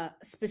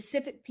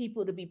specific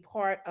people to be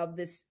part of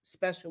this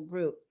special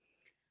group.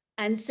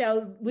 And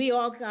so we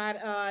all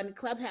got on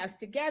Clubhouse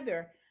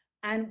together,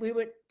 and we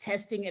were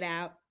testing it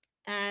out.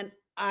 And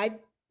I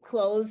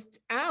closed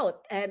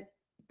out and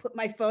put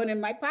my phone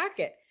in my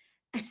pocket.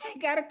 And I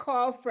got a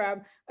call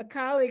from a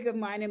colleague of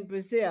mine in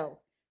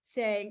Brazil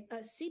saying,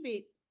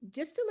 CB,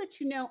 just to let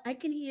you know, I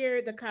can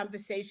hear the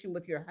conversation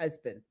with your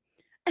husband.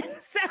 And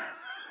so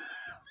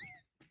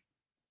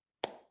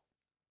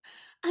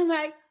I'm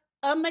like,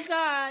 oh my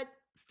God,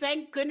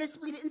 thank goodness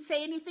we didn't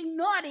say anything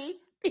naughty.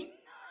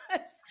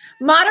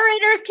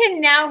 Moderators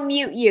can now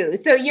mute you,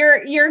 so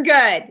you're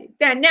good.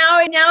 Now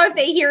if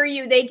they hear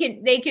you, they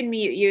can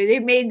mute you.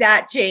 They've made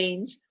that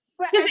change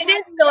because it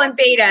is still in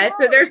beta,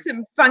 so there's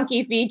some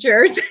funky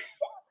features.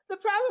 The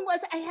problem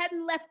was I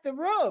hadn't left the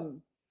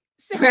room,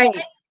 so right. I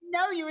didn't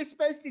know you were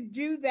supposed to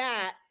do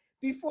that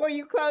before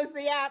you close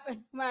the app.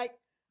 And I'm like,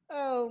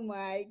 oh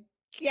my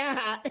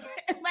God!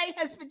 My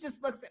husband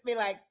just looks at me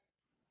like,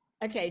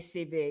 okay,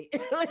 CB. You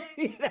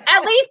know?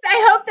 At least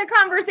I hope the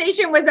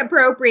conversation was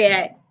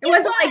appropriate. It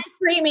wasn't like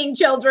screaming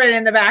children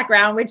in the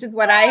background, which is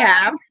what I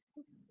have.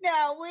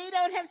 No, we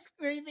don't have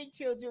screaming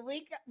children.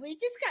 We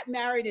just got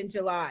married in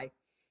July.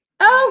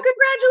 Oh,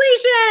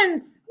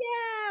 congratulations.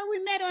 Yeah, we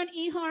met on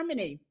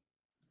eHarmony.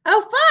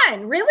 Oh,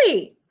 fun.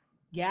 Really?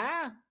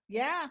 Yeah.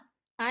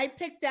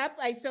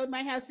 I sold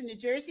my house in New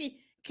Jersey,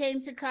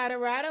 came to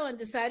Colorado, and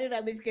decided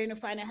I was going to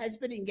find a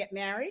husband and get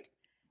married.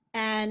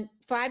 And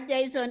 5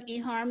 days on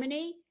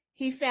eHarmony,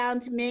 he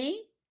found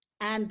me,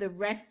 and the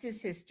rest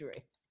is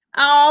history.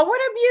 Oh, what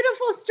a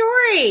beautiful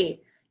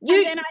story.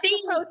 You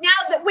see,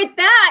 now that with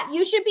that,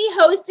 you should be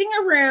hosting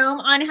a room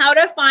on how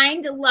to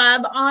find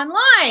love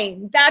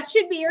online. That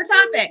should be your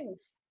topic.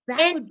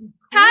 That would be cool.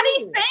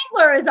 Patty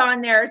Sangler is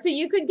on there, so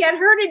you could get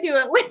her to do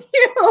it with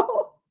you.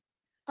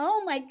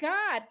 Oh my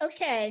God.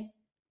 Okay.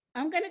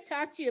 I'm going to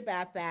talk to you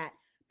about that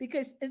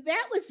because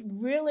that was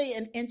really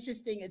an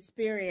interesting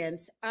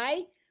experience.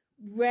 I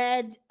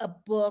read a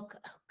book,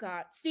 oh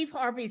God, Steve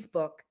Harvey's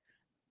book,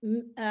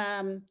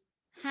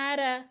 How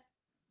to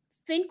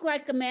Think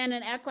Like a Man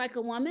and Act Like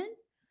a Woman.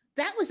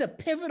 That was a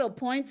pivotal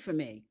point for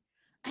me.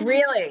 And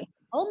really? Said,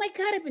 oh my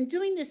God, I've been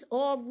doing this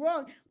all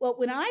wrong. Well,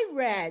 when I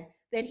read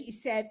that he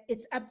said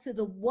it's up to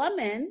the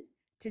woman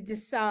to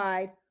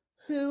decide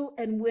who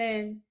and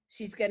when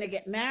she's going to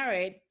get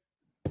married,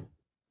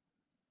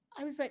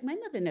 I was like, my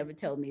mother never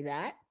told me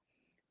that.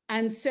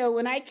 And so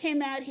when I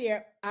came out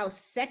here, our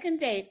second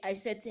date, I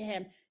said to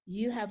him,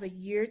 you have a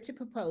year to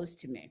propose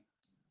to me.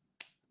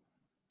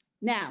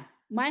 Now,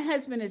 my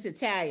husband is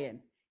Italian.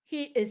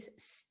 He is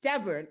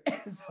stubborn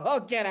as all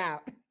get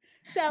out.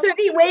 So did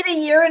he wait a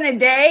year and a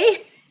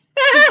day?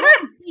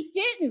 He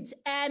didn't.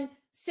 And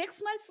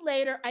 6 months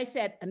later, I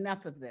said,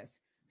 enough of this.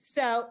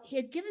 So he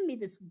had given me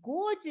this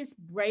gorgeous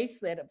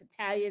bracelet of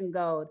Italian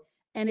gold,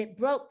 and it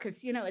broke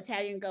because, you know,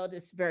 Italian gold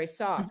is very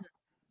soft.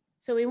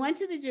 So we went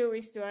to the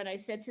jewelry store, and I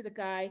said to the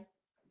guy,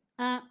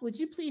 would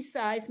you please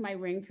size my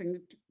ring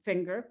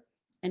finger?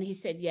 And he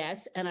said,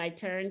 yes. And I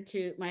turned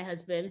to my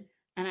husband,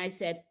 and I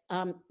said,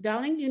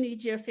 darling, you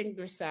need your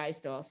finger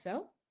sized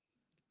also.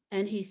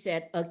 And he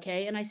said,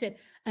 okay. And I said,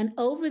 and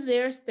over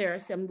there are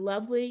some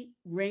lovely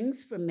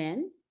rings for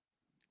men.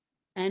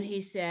 And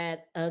he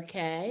said,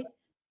 okay.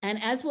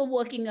 And as we're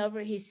walking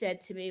over, he said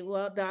to me,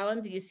 well,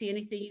 darling, do you see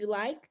anything you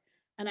like?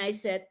 And I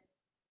said,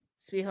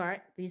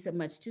 sweetheart, these are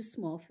much too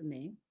small for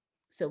me.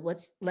 So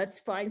let's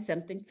find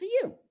something for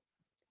you.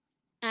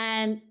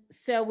 And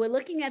so we're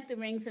looking at the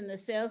rings, and the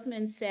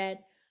salesman said,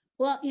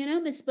 well, you know,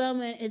 Miss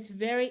Bowman, it's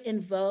very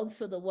in vogue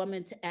for the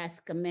woman to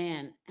ask a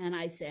man. And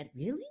I said,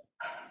 really?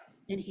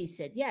 And he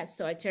said, yes.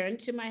 So I turned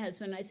to my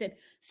husband and I said,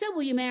 so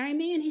will you marry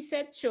me? And he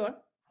said, sure.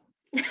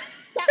 That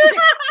was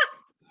it.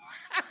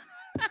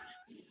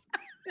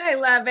 I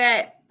love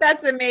it.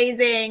 That's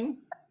amazing.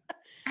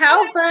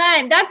 How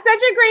fun. That's such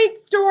a great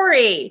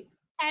story.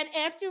 And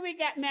after we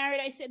got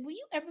married, I said, were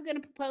you ever going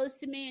to propose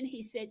to me? And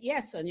he said,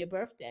 yes, on your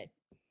birthday.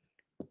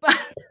 But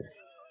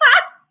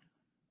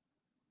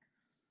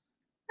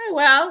oh,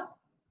 well.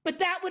 But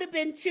that would have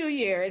been 2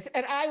 years,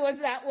 and I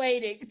was not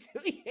waiting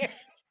 2 years.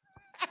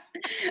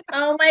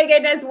 Oh my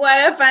goodness,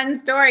 what a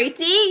fun story.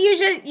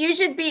 See, you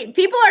should be,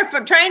 people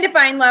are trying to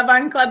find love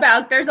on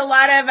Clubhouse. There's a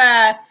lot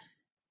of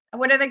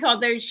what are they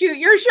called? Those shoot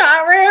your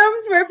shot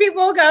rooms where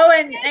people go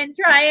and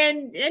try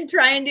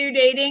and do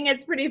dating.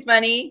 It's pretty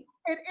funny.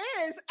 It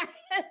is.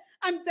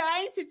 I'm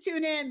dying to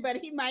tune in, but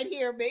he might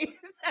hear me.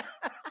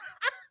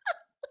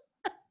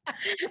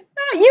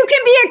 You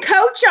can be a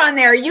coach on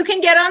there. You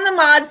can get on the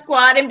mod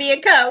squad and be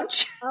a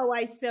coach. Oh,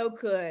 I so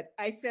could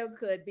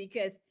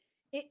because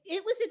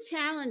it was a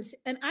challenge.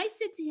 And I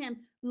said to him,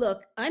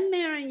 look, I'm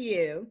marrying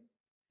you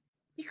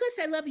because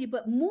I love you,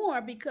 but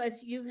more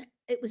because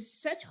it was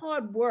such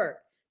hard work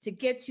to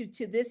get you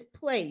to this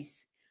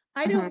place.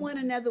 I don't want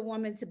another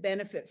woman to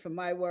benefit from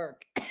my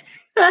work.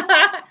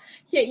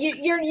 Yeah,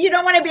 you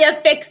don't want to be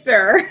a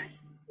fixer.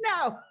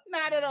 No,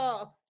 not at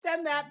all.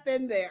 Done that,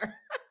 been there.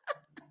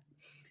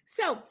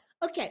 So,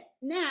 okay,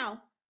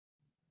 now,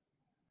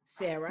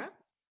 Sarah.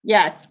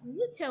 Yes. Can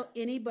you tell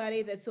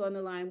anybody that's on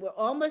the line? We're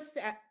almost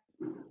at,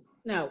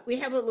 no, we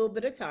have a little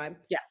bit of time.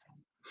 Yeah.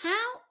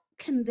 How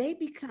can they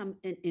become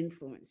an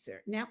influencer?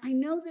 Now, I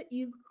know that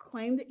you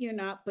claim that you're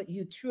not, but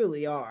you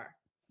truly are.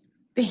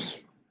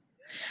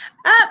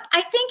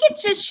 I think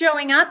it's just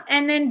showing up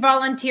and then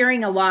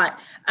volunteering a lot.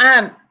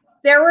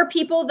 There were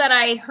people that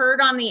I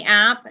heard on the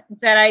app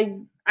that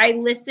I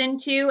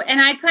listened to,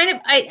 and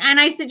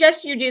I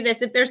suggest you do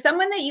this. If there's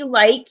someone that you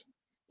like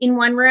in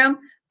one room,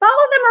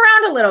 follow them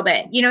around a little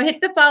bit. You know, hit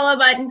the follow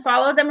button,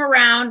 follow them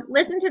around,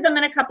 listen to them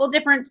in a couple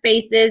different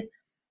spaces,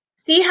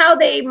 see how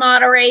they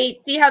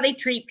moderate, see how they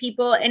treat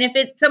people. And if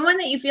it's someone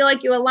that you feel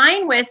like you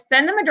align with,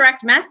 send them a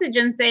direct message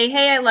and say,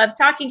 hey, I love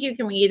talking to you.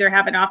 Can we either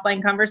have an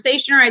offline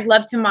conversation or I'd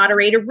love to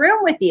moderate a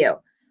room with you?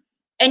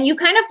 And you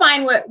kind of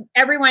find what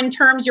everyone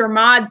terms your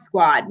mod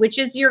squad, which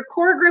is your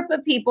core group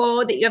of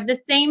people that you have the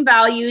same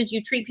values,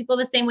 you treat people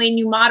the same way, and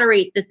you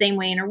moderate the same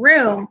way in a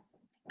room.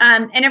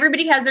 And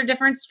everybody has their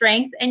different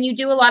strengths, and you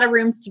do a lot of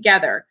rooms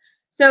together.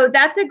 So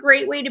that's a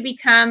great way to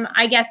become,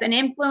 I guess, an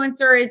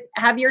influencer, is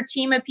have your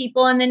team of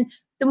people. And then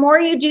the more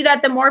you do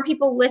that, the more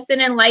people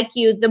listen and like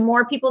you, the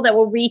more people that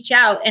will reach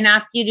out and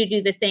ask you to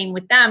do the same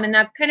with them. And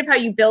that's kind of how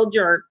you build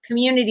your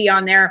community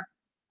on there.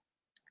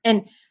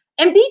 And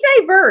be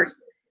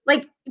diverse.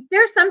 Like, if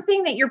there's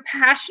something that you're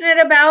passionate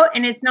about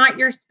and it's not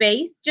your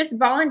space, just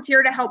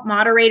volunteer to help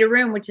moderate a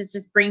room, which is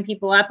just bring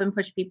people up and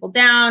push people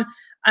down.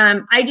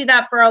 I do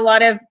that for a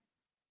lot of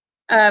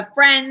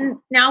friends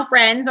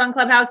on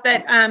Clubhouse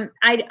that I'm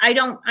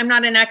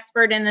not an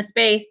expert in the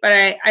space, but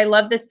I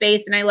love the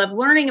space and I love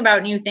learning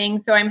about new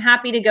things. So I'm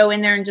happy to go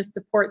in there and just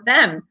support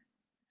them.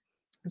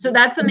 So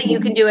that's something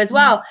you can do as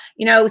well.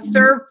 You know,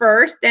 serve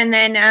first and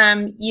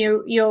then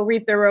you'll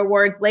reap the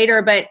rewards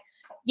later. But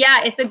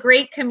yeah, it's a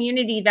great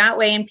community that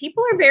way. And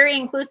people are very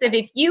inclusive.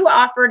 If you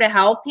offer to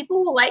help,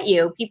 people will let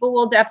you. People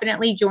will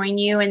definitely join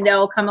you and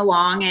they'll come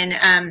along.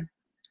 And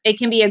it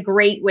can be a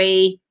great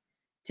way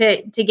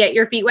to get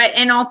your feet wet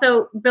and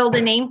also build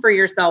a name for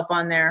yourself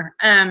on there.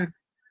 And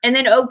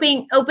then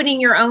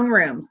opening your own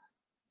rooms.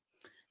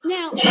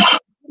 Now,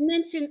 you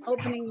mentioned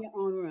opening your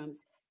own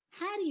rooms.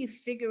 How do you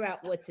figure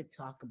out what to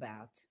talk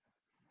about?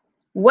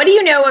 What do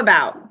you know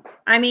about?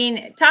 I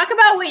mean, talk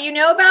about what you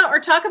know about or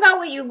talk about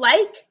what you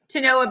like to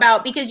know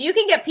about, because you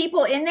can get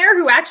people in there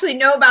who actually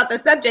know about the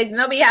subject and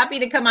they'll be happy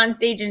to come on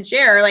stage and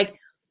share. Like,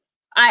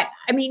 I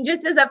mean,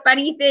 just as a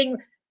funny thing,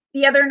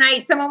 the other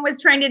night, someone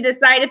was trying to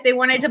decide if they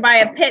wanted to buy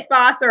a Pit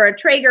Boss or a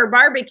Traeger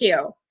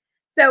barbecue.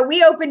 So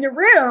we opened a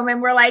room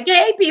and we're like,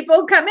 hey,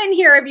 people, come in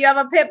here if you have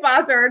a Pit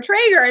Boss or a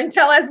Traeger and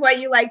tell us what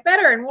you like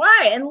better and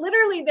why. And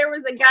literally there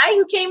was a guy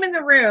who came in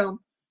the room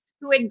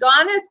who had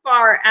gone as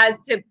far as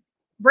to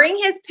bring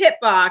his Pit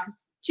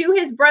Boss to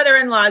his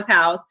brother-in-law's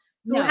house,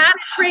 who had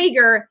a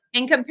Traeger,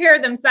 and compare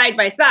them side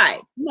by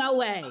side. No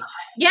way.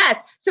 Yes.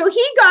 So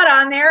he got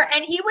on there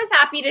and he was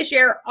happy to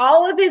share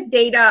all of his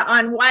data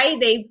on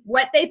what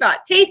they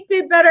thought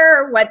tasted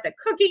better, what the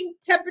cooking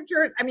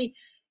temperatures. I mean,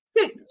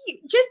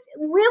 just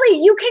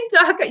really, you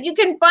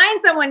can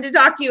find someone to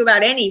talk to you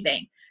about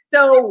anything.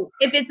 So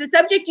if it's a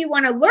subject you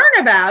want to learn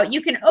about,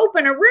 you can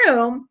open a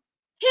room.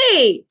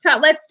 Hey,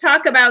 let's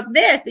talk about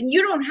this. And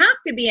you don't have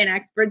to be an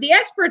expert. The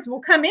experts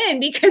will come in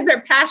because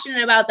they're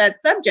passionate about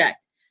that subject.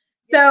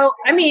 So,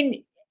 I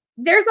mean,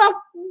 there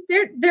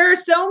are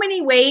so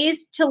many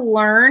ways to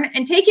learn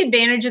and take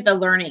advantage of the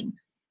learning.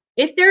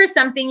 If there is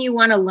something you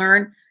want to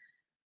learn,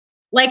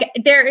 like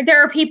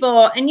there are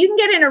people, and you can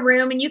get in a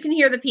room and you can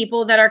hear the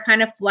people that are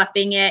kind of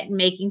fluffing it and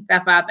making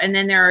stuff up. And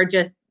then there are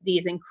just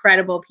these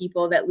incredible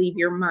people that leave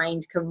your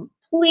mind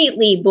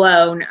completely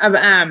blown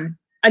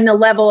on the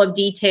level of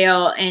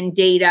detail and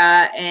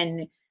data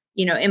and,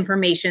 you know,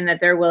 information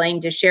that they're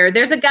willing to share.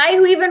 There's a guy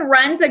who even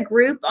runs a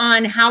group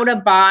on how to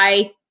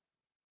buy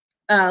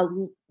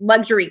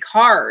luxury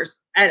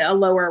cars at a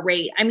lower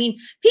rate. I mean,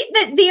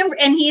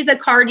 and he's a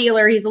car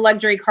dealer, he's a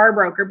luxury car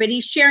broker, but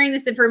he's sharing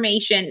this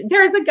information.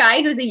 There's a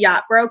guy who's a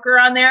yacht broker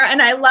on there,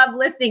 and I love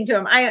listening to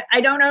him.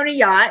 I don't own a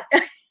yacht,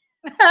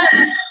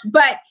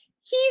 but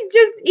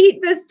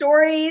the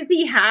stories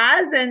he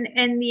has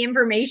and the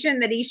information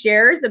that he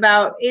shares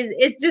about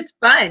it's just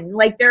fun.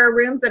 Like, there are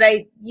rooms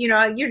that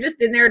you're just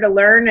in there to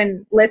learn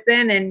and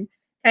listen, and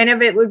kind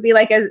of, it would be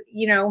like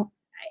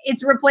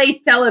it's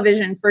replaced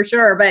television for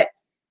sure, but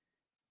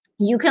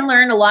you can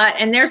learn a lot.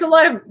 And there's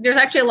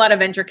actually a lot of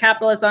venture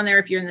capitalists on there.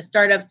 If you're in the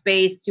startup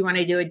space, you want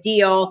to do a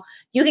deal,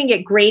 you can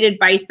get great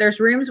advice.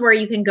 There's rooms where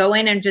you can go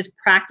in and just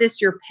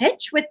practice your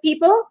pitch with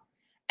people,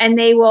 and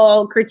they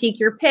will critique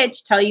your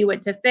pitch, tell you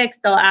what to fix.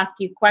 They'll ask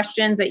you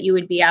questions that you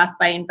would be asked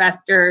by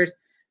investors.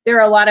 There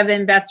are a lot of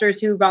investors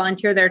who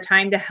volunteer their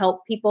time to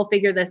help people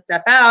figure this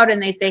stuff out.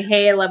 And they say,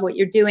 hey, I love what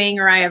you're doing,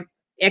 or I have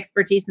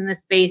expertise in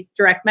this space.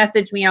 Direct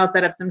message me. I'll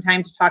set up some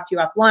time to talk to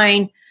you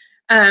offline.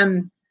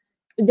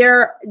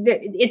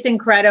 It's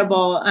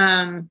incredible.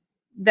 How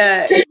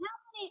many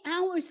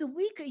hours a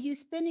week are you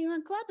spending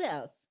on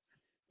Clubhouse?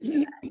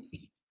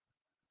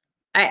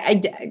 I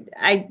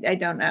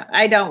don't know.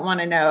 I don't want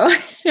to know.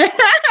 No,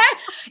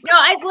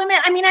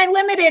 I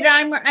limited.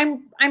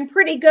 I'm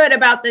pretty good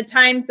about the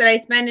times that I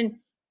spend. And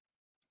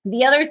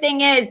the other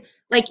thing is,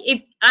 like,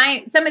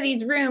 some of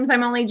these rooms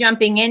I'm only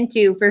jumping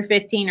into for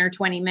 15 or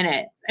 20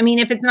 minutes. I mean,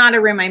 if it's not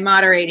a room I'm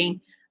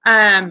moderating,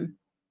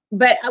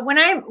 but when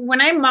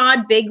I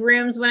mod big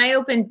rooms, when I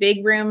open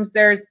big rooms,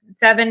 there's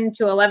 700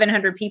 to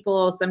 1,100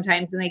 people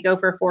sometimes, and they go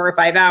for 4 or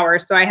 5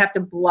 hours. So I have to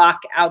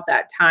block out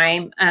that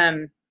time.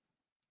 And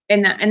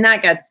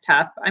that gets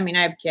tough. I mean,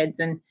 I have kids,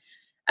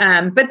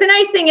 but the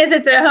nice thing is,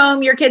 it's at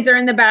home. Your kids are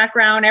in the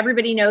background.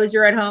 Everybody knows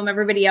you're at home.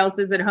 Everybody else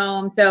is at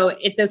home. So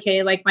it's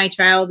okay. Like, my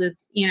child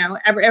is,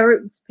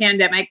 it's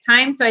pandemic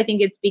time. So I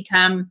think it's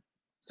become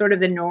sort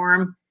of the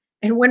norm.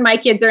 And when my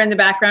kids are in the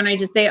background, I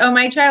just say, oh,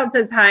 my child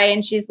says hi,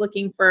 and she's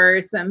looking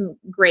for some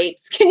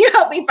grapes. Can you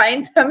help me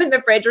find some in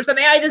the fridge or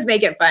something? I just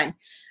make it fun.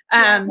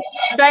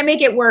 So I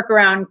make it work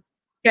around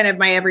kind of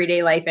my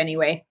everyday life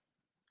anyway.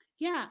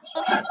 Yeah.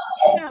 Okay.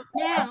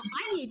 Now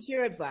I need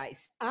your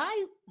advice.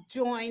 I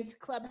joined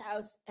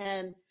Clubhouse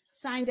and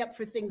signed up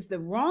for things the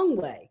wrong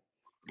way.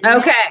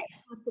 Okay. I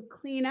have to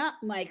clean up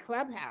my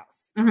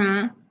Clubhouse.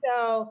 Mm-hmm.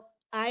 So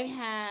I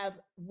have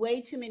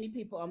way too many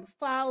people I'm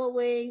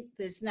following.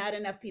 There's not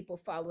enough people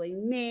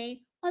following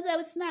me, although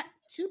it's not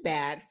too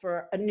bad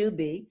for a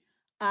newbie.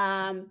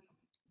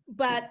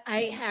 But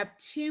I have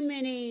too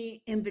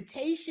many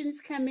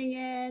invitations coming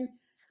in,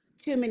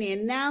 too many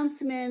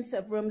announcements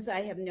of rooms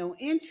I have no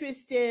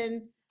interest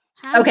in.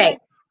 Okay.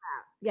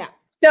 Yeah.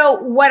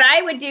 So what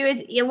I would do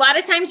is, a lot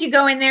of times you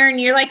go in there and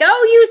you're like,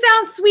 oh, you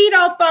sound sweet,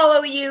 I'll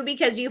follow you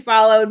because you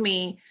followed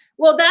me.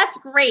 Well, that's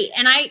great.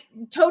 And I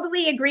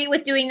totally agree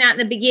with doing that in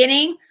the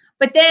beginning.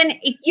 But then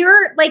if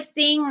you're like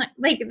seeing,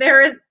 like,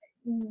 there's,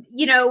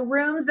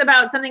 rooms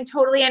about something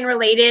totally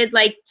unrelated,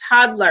 like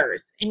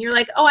toddlers, and you're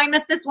like, oh, I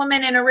met this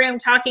woman in a room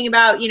talking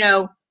about,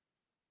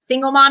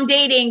 single mom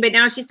dating, but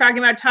now she's talking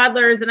about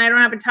toddlers and I don't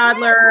have a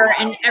toddler. Yes,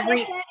 And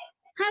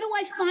how do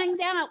I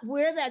find out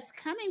where that's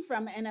coming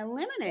from and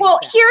eliminate Well,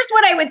 that? here's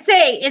what I would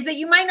say is that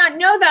you might not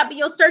know that, but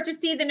you'll start to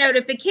see the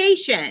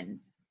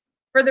notifications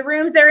for the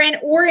rooms they're in,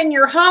 or in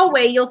your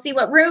hallway, you'll see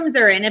what rooms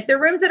they're in. If they're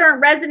rooms that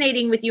aren't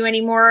resonating with you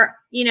anymore,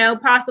 you know,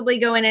 possibly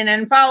go in and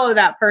unfollow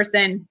that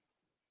person.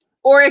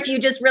 Or if you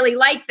just really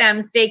like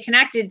them, stay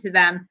connected to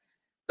them.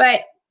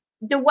 But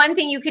the one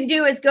thing you can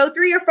do is go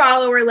through your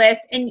follower list,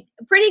 and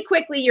pretty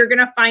quickly you're going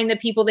to find the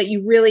people that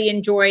you really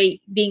enjoy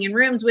being in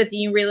rooms with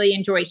and you really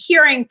enjoy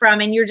hearing from,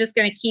 and you're just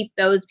going to keep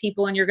those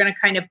people and you're going to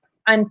kind of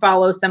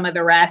unfollow some of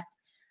the rest.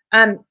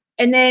 And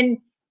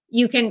then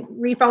you can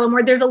refollow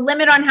more. There's a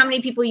limit on how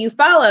many people you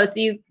follow, so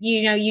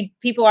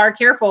people are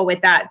careful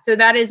with that. So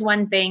that is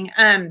one thing.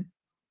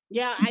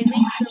 Yeah, I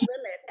reached the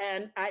limit,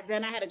 and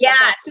then I had to go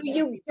back. So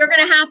you're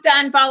going to have to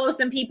unfollow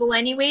some people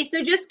anyway.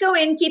 So just go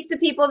in, keep the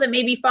people that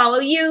maybe follow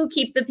you,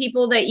 keep the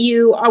people that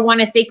you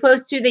want to stay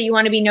close to, that you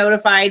want to be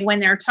notified when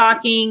they're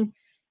talking,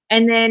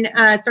 and then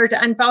start to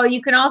unfollow.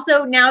 You can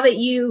also, now that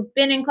you've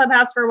been in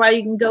Clubhouse for a while,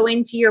 you can go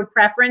into your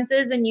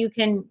preferences and you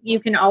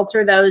can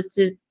alter those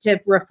to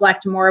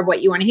reflect more of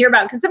what you want to hear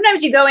about. Because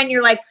sometimes you go in,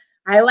 you're like,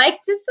 I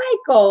like to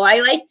cycle,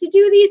 I like to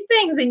do these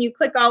things, and you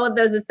click all of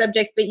those as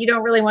subjects, but you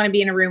don't really want to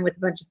be in a room with a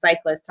bunch of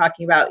cyclists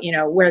talking about, you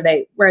know, where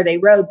they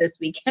rode this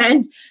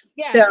weekend.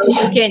 Yes. So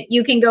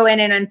you can go in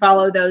and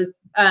unfollow those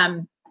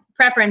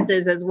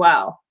preferences as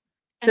well.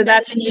 So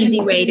that's an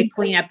easy way to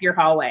clean up your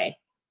hallway.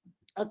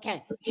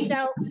 Okay.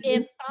 So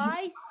if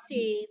I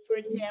see, for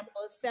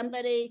example,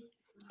 somebody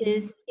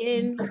is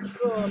in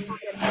rooms,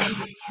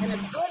 and a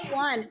good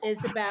one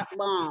is about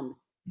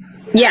moms.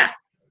 Yeah.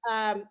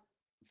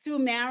 Through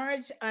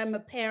marriage, I'm a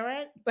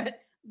parent,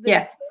 but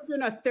the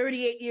children are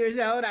 38 years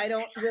old. I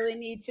don't really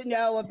need to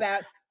know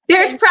about.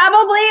 There's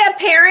probably a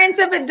parents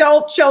of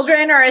adult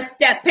children or a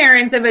step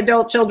parents of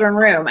adult children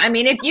room. I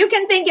mean, if you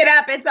can think it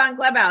up, it's on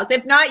Clubhouse.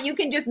 If not, you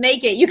can just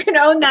make it. You can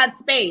own that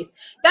space.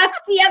 That's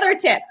the other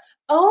tip.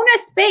 Own a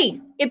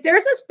space. If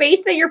there's a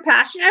space that you're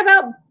passionate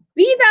about,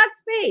 be that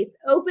space.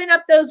 Open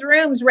up those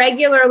rooms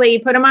regularly.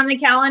 Put them on the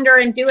calendar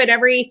and do it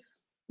every,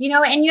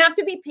 and you have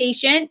to be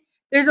patient.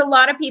 There's a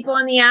lot of people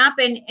on the app,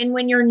 and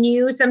when you're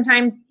new,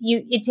 sometimes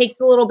it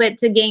takes a little bit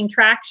to gain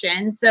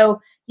traction.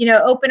 So,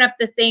 open up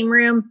the same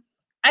room.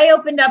 I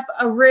opened up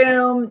a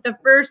room the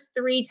first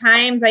 3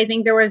 times. I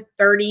think there was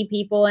 30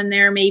 people in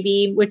there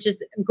maybe, which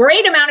is a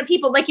great amount of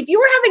people. Like if you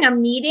were having a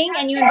meeting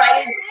and you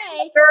invited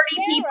 30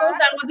 people,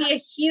 that would be a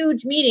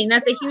huge meeting.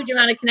 That's a huge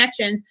amount of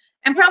connections,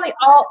 and probably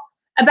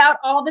about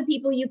all the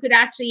people you could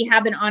actually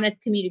have an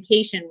honest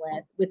communication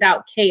with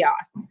without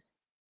chaos.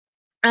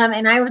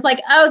 And I was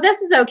like, oh, this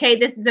is okay.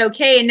 This is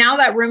okay. And now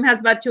that room has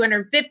about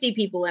 250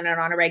 people in it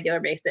on a regular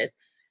basis.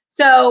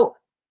 So,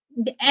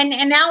 and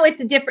now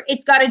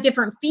it's got a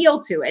different feel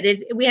to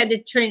it. We had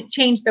to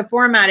change the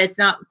format. It's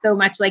not so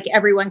much like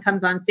everyone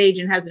comes on stage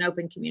and has an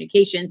open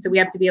communication. So we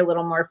have to be a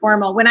little more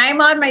formal. When I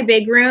mod my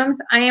big rooms,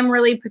 I am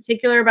really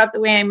particular about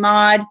the way I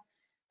mod.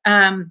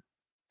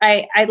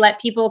 I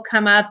let people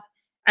come up.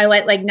 I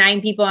let like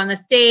 9 people on the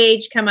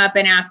stage come up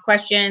and ask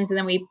questions. And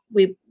then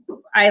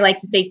I like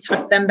to say,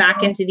 tuck them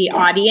back into the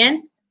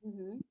audience.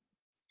 Mm-hmm.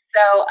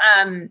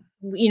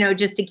 So,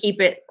 just to keep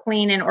it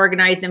clean and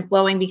organized and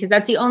flowing, because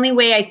that's the only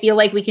way I feel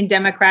like we can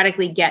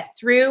democratically get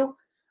through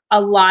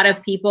a lot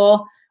of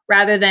people,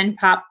 rather than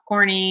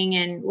popcorning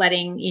and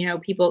letting,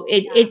 people,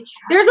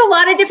 there's a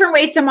lot of different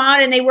ways to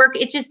mod and they work.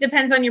 It just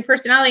depends on your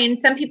personality.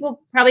 And some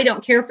people probably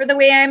don't care for the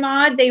way I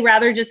mod. They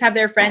rather just have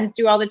their friends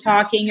do all the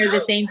talking, or the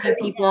same few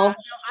people. Yeah,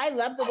 I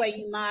love the way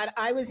you mod.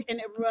 I was in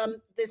a room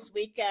this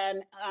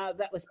weekend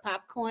that was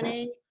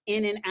popcorning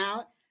in and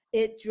out.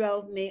 It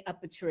drove me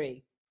up a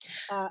tree.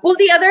 Well,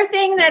 the other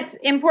thing that's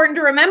important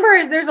to remember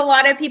is there's a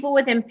lot of people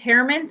with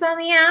impairments on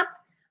the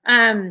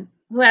app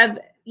who have,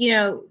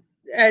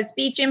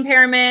 speech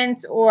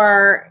impairments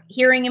or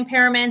hearing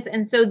impairments.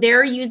 And so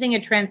they're using a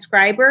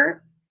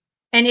transcriber.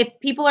 And if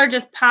people are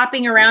just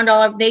popping around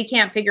they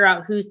can't figure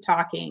out who's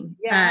talking.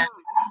 Yeah.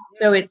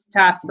 So it's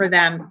tough for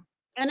them.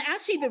 And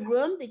actually the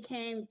room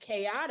became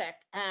chaotic,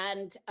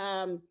 and,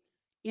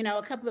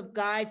 a couple of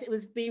guys, it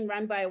was being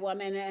run by a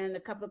woman, and a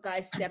couple of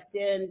guys stepped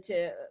in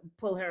to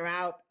pull her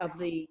out of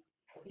the,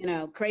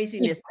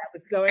 craziness that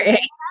was going on.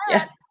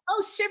 Yeah.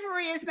 Oh,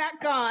 chivalry is not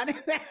gone.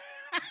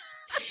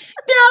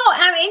 No,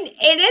 I mean,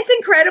 and it's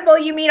incredible.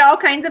 You meet all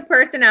kinds of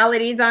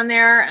personalities on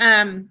there.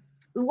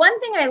 One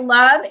thing I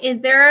love is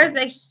there's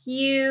a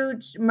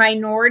huge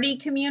minority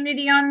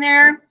community on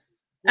there.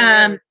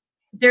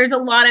 There's a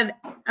lot of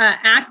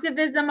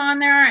activism on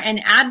there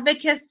and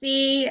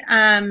advocacy.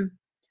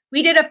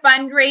 We did a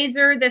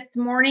fundraiser this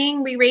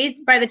morning. We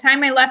raised, by the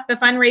time I left the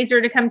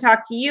fundraiser to come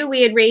talk to you,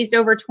 we had raised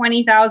over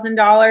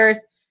 $20,000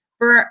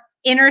 for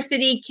inner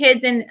city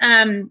kids in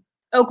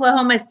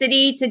Oklahoma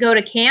City to go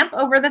to camp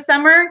over the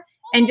summer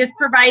and just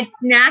provide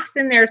snacks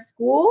in their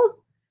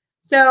schools.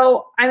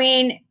 So, I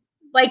mean,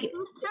 like,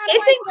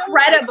 it's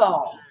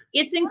incredible.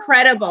 It's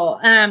incredible.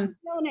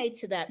 Donate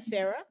to that,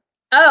 Sarah.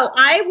 Oh,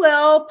 I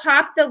will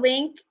pop the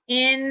link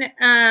in.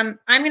 I'm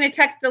going to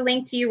text the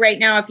link to you right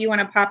now if you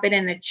want to pop it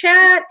in the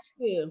chat.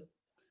 You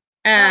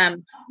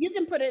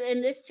can put it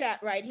in this chat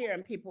right here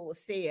and people will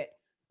see it.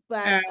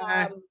 But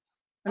let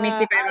me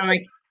see if I have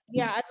my.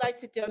 Yeah, I'd like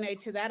to donate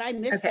to that. I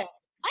miss that.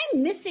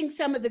 I'm missing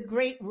some of the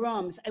great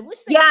rooms. I wish.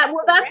 Yeah,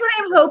 well, that's what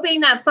I'm hoping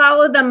that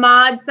Follow the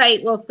Mod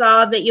site will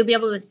solve, that you'll be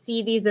able to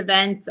see these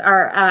events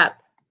are up.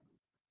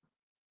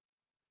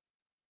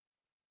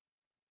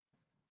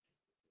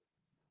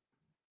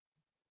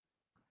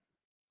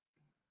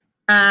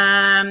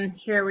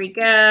 Here we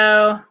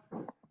go.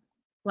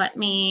 Let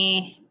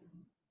me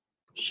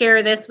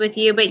share this with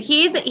you. But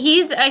he's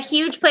a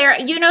huge player.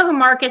 You know who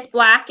Marcus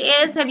Black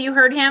is? Have you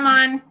heard him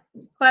on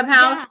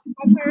Clubhouse? Yeah,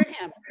 I've heard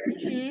him.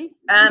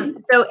 Mm-hmm.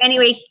 So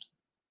anyway,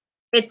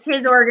 it's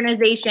his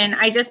organization.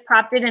 I just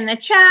popped it in the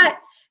chat.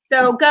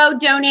 So go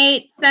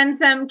donate, send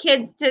some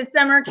kids to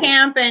summer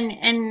camp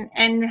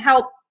and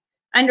help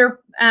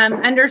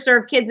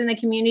underserved kids in the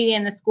community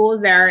and the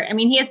schools there. I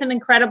mean, he has some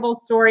incredible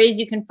stories.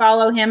 You can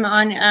follow him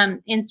on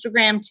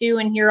Instagram too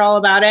and hear all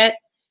about it.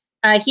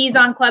 He's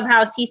on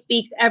Clubhouse. He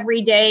speaks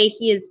every day.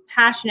 He is a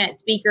passionate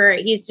speaker.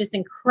 He's just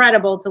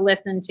incredible to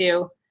listen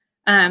to.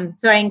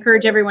 So I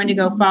encourage everyone to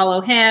go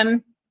follow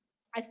him.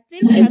 I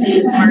think his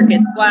name is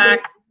Marcus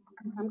Black.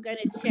 I'm going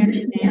to check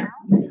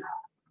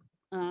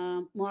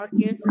now.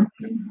 Marcus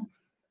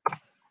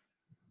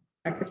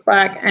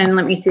Black, and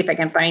let me see if I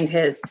can find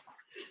his.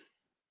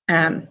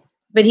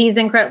 But he's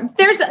incredible.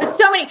 There's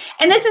so many,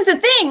 and this is the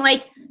thing.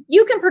 Like,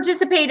 you can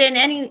participate in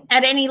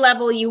at any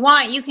level you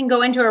want. You can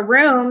go into a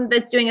room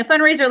that's doing a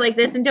fundraiser like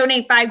this and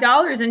donate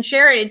 $5 and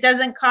share it. It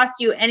doesn't cost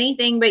you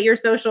anything but your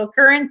social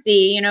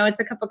currency. You know,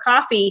 it's a cup of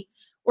coffee.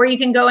 Or you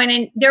can go in,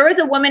 and there was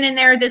a woman in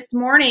there this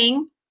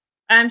morning.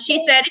 She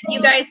said, if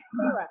you guys,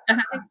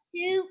 there's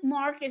two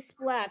Marcus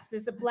Blacks.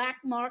 There's a Black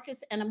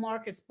Marcus and a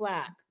Marcus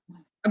Black.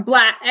 A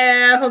Black.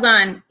 Hold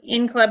on.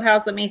 In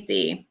Clubhouse, let me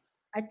see.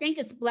 I think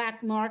it's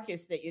Black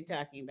Marcus that you're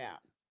talking about.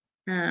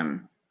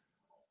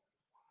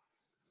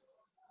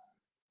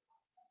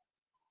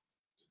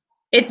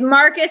 It's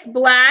Marcus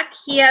Black.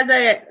 He has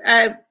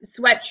a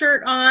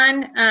sweatshirt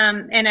on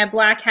and a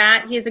black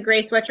hat. He has a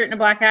gray sweatshirt and a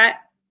black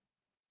hat.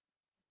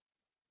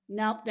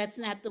 Nope, that's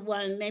not the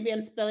one. Maybe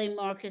I'm spelling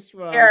Marcus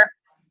wrong. Here.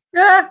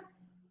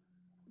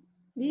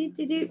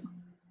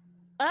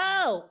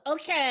 Oh,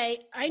 okay.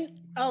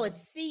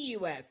 It's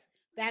CUS.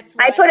 That's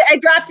what I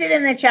dropped it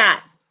in the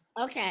chat.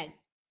 Okay.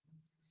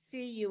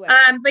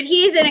 CUS. But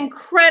he's an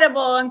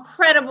incredible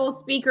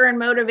speaker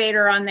and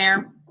motivator on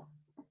there.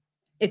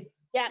 He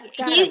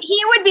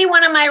would be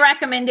one of my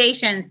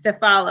recommendations to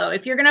follow.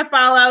 If you're gonna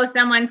follow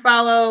someone,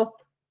 follow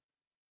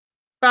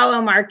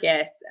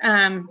Marcus.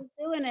 I'm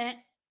doing it.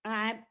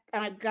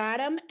 I've got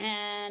him,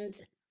 and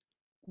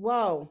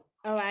whoa.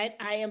 All right.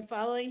 I am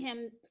following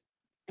him.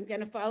 I'm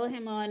gonna follow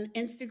him on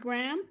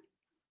Instagram.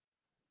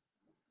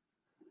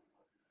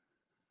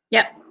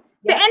 Yep.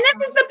 And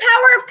this is the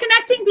power of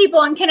connecting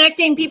people and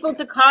connecting people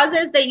to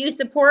causes that you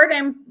support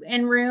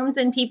and rooms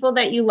and people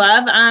that you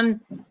love.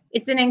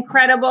 It's an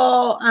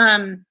incredible,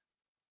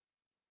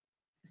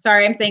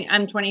 sorry, I'm saying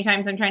 20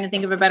 times. I'm trying to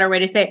think of a better way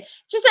to say it.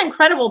 It's just an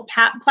incredible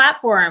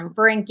platform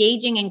for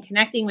engaging and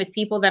connecting with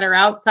people that are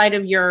outside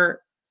of your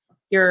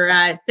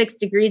 6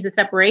 degrees of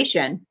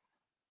separation.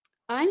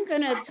 I'm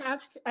going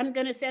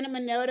to send him a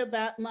note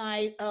about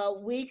my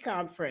WE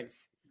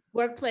conference,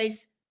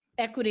 Workplace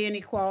Equity and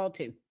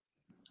Equality.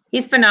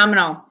 He's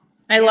phenomenal.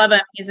 I love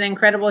him. He's an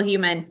incredible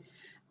human.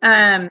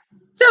 So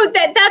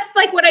that's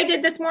like what I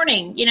did this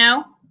morning, you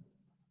know?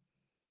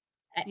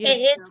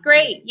 Yes, it's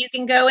great. You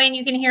can go in,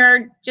 you can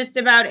hear just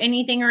about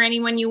anything or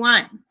anyone you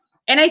want.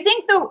 And I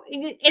think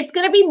it's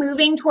going to be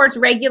moving towards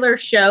regular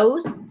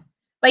shows.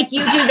 Like you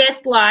do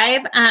this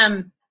live,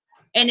 and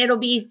it'll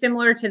be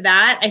similar to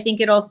that. I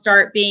think it'll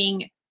start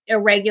being a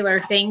regular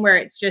thing where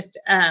it's just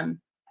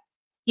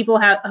people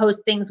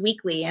host things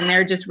weekly and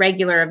they're just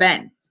regular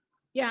events.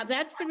 Yeah,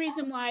 that's the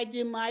reason why I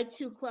do my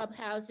 2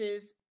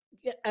 clubhouses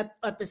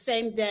at the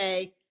same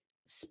day,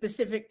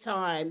 specific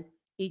time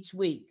each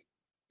week,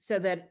 so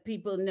that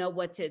people know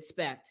what to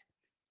expect.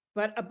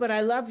 But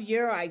I love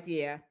your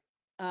idea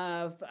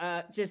of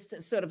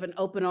just sort of an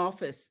open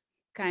office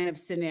kind of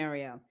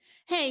scenario.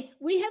 Hey,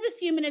 we have a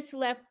few minutes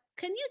left.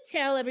 Can you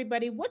tell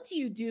everybody, what do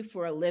you do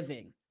for a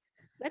living?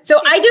 So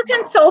I do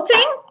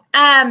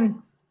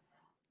consulting.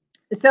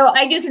 So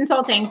I do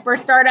consulting for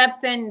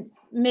startups and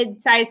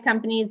mid-sized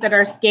companies that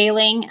are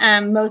scaling,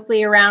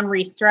 mostly around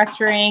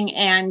restructuring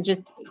and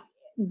just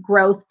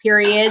growth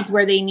periods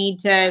where they need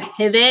to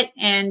pivot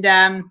and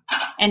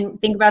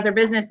think about their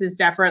businesses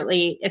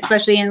differently,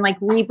 especially in like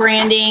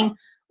rebranding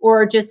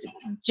or just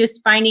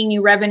finding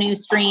new revenue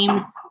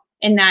streams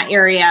in that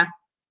area,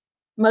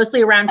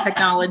 mostly around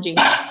technology.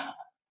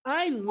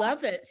 I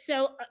love it.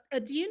 So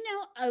do you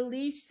know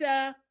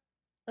Alyssa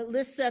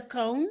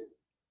Cohn?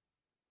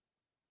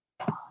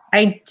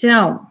 I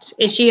don't.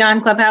 Is she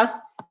on Clubhouse?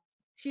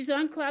 She's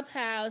on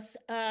Clubhouse,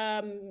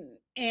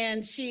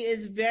 and she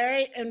is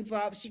very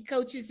involved. She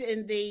coaches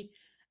in the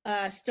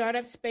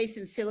startup space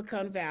in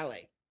Silicon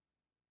Valley.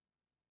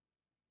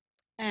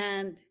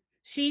 And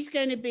she's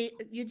going to be,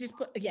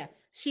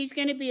 she's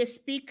going to be a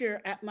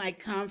speaker at my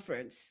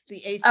conference,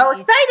 the ACE. Oh,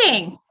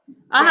 exciting.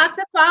 I'll have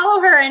to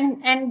follow her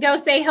and go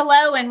say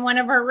hello in one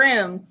of her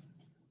rooms,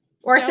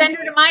 or send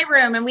her to my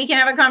room and we can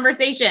have a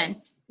conversation.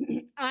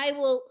 I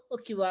will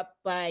hook you up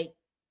by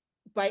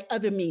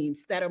other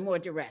means that are more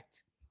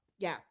direct.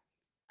 Yeah.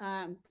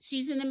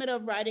 She's in the middle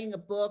of writing a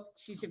book.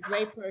 She's a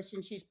great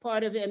person. She's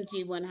part of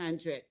MG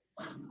 100.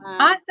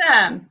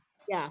 Awesome.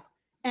 Yeah.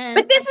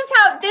 But this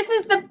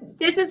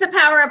is the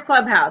power of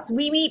Clubhouse.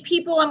 We meet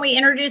people and we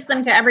introduce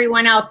them to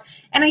everyone else.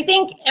 And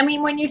I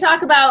mean, when you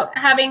talk about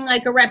having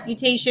like a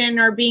reputation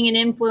or being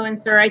an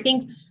influencer, I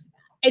think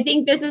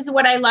this is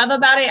what I love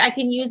about it. I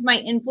can use my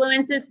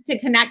influences to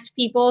connect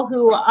people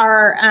who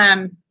are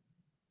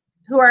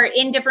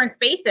in different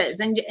spaces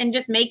and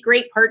just make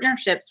great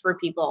partnerships for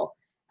people.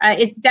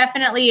 It's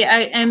definitely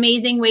an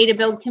amazing way to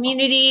build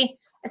community,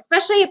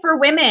 especially for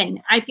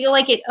women. I feel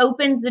like it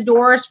opens the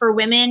doors for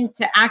women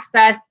to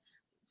access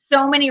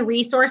so many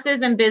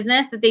resources in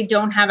business that they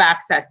don't have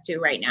access to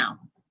right now.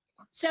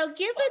 So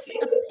give us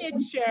a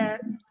picture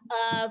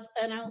of,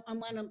 and I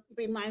want to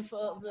be mindful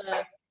of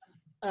the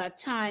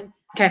time.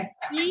 Okay.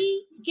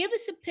 Give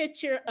us a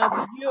picture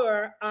of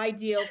your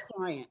ideal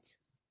client.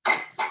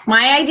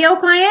 My ideal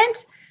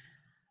client?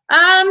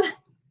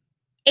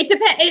 It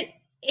depends.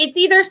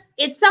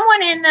 It's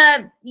someone in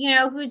the,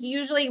 who's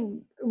usually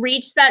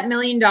reached that $1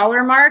 million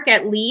mark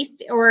at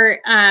least, or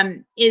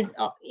is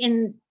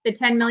in the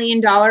 $10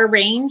 million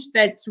range,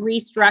 that's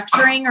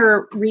restructuring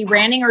or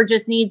rebranding, or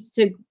just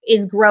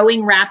is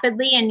growing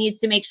rapidly and needs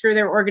to make sure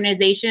their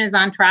organization is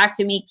on track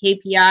to meet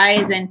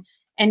KPIs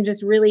and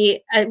just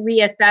really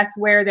reassess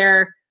where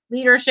their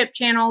leadership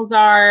channels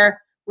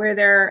are, where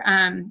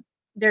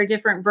their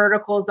different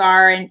verticals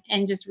are,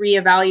 and just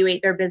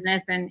reevaluate their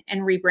business and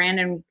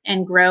rebrand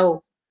and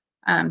grow.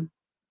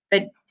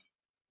 But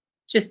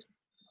just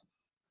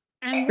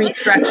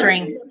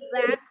restructuring.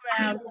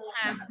 Background to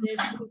have this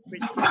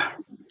superstar.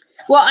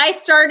 Well, I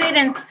started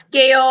and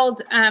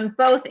scaled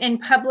both in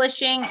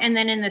publishing and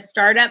then in the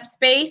startup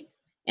space,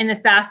 in the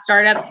SaaS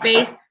startup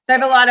space. So I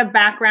have a lot of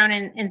background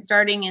in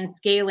starting and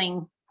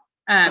scaling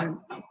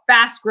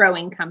fast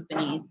growing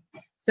companies.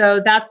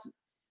 So that's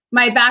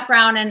my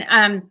background.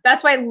 And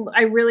that's why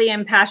I really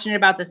am passionate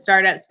about the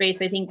startup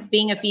space. I think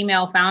being a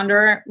female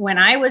founder, when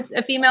I was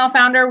a female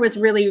founder, was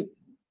really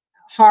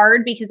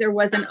hard because there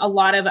wasn't a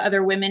lot of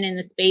other women in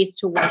the space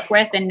to work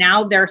with. And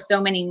now there are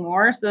so many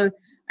more. So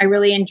I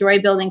really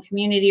enjoy building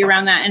community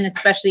around that, and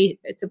especially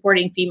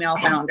supporting female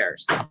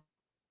founders.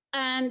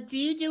 And do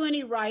you do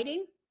any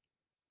writing?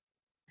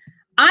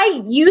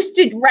 I used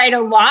to write a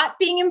lot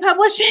being in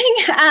publishing.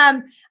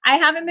 I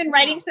haven't been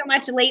writing so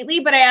much lately,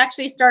 but I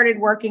actually started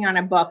working on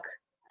a book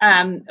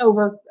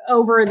over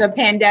the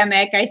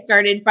pandemic. I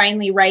started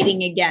finally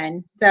writing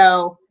again.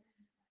 So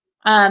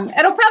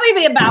it'll probably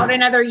be about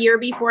another year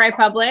before I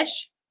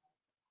publish.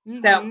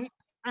 Mm-hmm. So,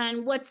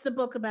 and what's the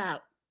book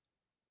about?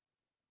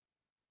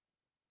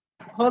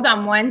 Hold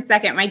on 1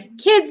 second. My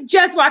kids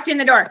just walked in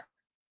the door.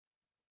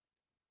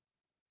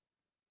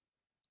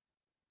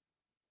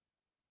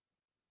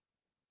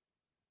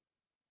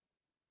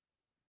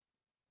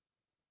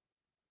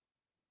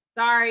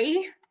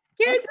 Sorry.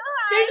 Kids,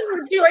 this is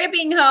the joy of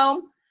being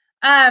home.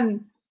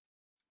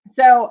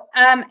 So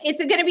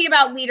it's going to be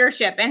about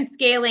leadership and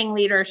scaling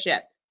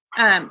leadership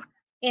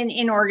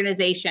in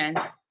organizations.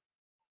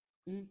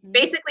 Mm-hmm.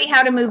 Basically,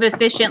 how to move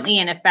efficiently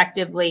and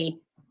effectively.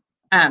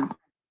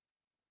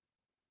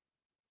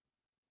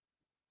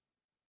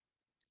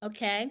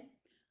 Okay.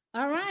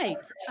 All right.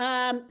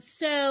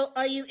 So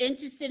are you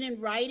interested in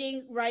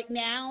writing right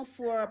now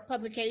for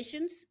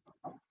publications?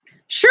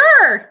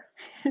 Sure.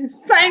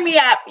 Sign me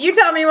up. You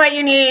tell me what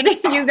you need.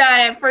 You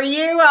got it. For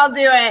you, I'll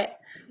do it.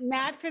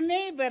 Not for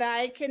me, but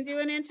I can do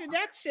an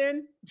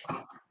introduction.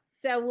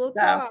 So we'll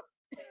talk.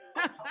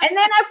 And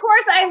then, of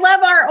course, I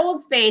love our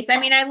old space. I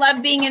mean, I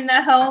love being in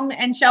the home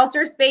and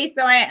shelter space.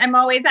 So I'm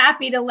always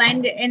happy to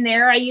lend in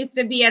there. I used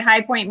to be at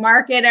High Point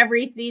Market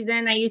every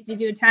season. I used to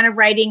do a ton of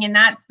writing in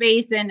that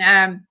space, and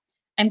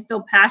I'm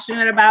still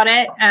passionate about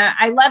it.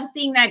 I love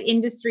seeing that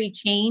industry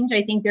change.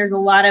 I think there's a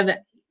lot of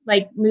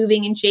like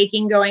moving and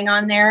shaking going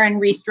on there and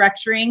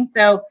restructuring.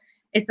 So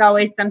it's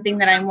always something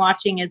that I'm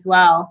watching as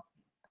well.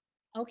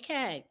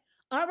 Okay.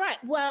 All right.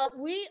 Well,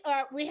 we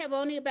have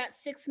only about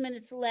 6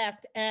 minutes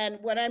left. And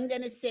what I'm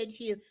going to say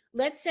to you,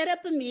 let's set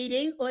up a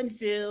meeting on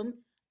Zoom.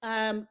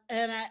 And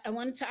I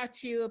want to talk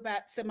to you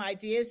about some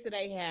ideas that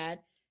I had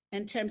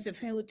in terms of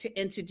who to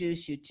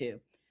introduce you to,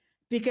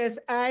 because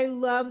I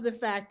love the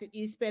fact that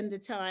you spend the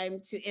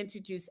time to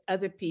introduce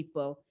other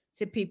people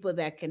to people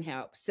that can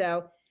help.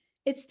 So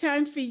it's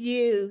time for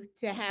you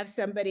to have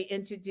somebody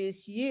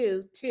introduce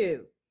you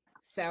too.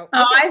 So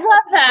I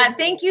love that.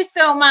 Thank you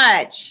so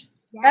much.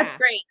 Yeah. That's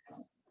great.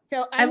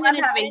 So I love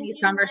having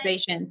these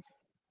conversations.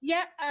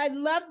 Yeah, I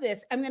love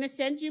this. I'm going to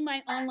send you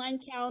my online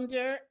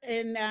calendar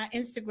in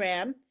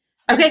Instagram.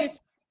 Okay. Just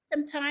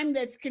some time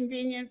that's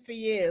convenient for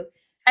you.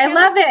 I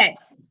love it.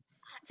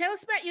 tell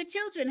us about your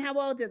children. How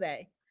old are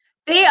they?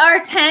 They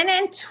are 10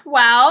 and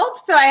 12.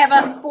 So I have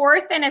a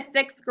 4th and a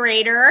 6th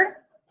grader.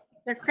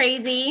 They're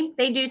crazy.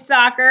 They do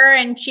soccer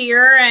and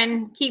cheer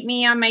and keep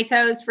me on my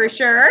toes for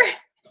sure.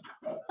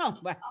 Oh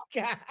my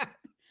God.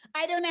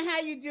 I don't know how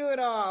you do it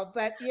all,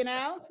 but Randy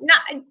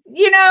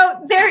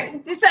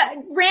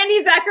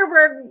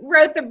Zuckerberg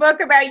wrote the book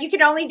about you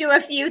can only do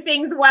a few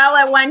things well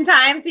at one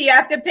time, so you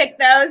have to pick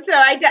those. So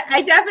I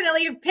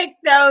definitely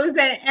picked those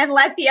and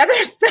let the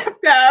other stuff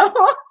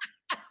go.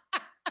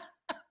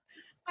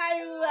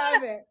 I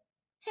love it.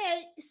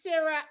 Hey,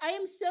 Sarah, I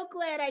am so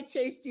glad I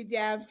chased you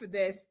down for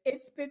this.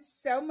 It's been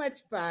so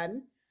much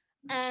fun.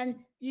 And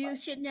you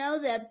should know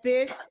that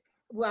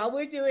while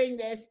we're doing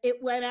this,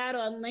 it went out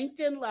on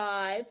LinkedIn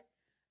Live,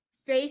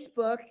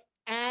 Facebook,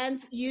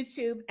 and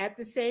YouTube at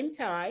the same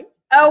time.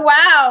 Oh,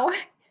 wow.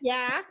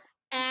 Yeah.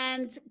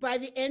 And by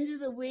the end of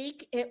the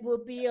week, it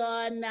will be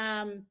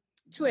on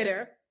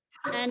Twitter.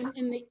 And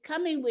in the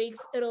coming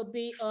weeks, it'll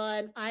be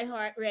on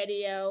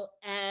iHeartRadio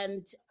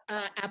and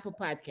Apple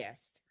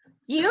Podcast.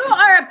 You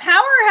are a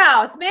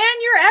powerhouse, man.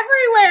 You're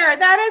everywhere.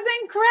 That is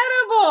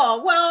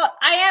incredible. Well,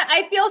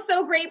 I feel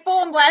so grateful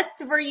and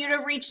blessed for you to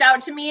have reached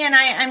out to me, and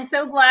I'm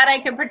so glad I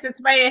could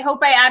participate. I hope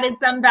I added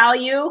some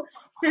value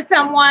to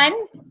someone.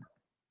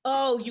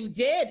 Oh, you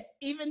did,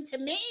 even to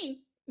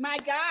me. My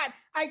God,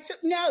 I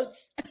took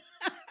notes.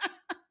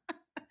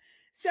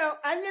 So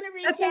I'm going to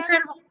reach out to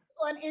you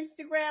on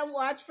Instagram,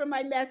 watch for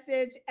my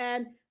message,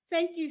 and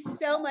thank you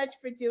so much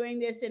for doing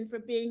this and for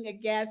being a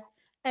guest.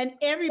 And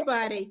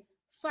everybody,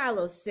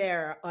 follow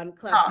Sarah on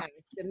Clubhouse.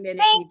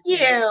 Thank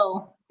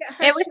you.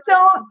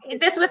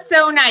 This was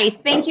so nice.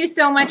 Thank you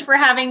so much for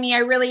having me. I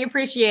really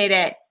appreciate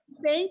it.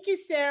 Thank you,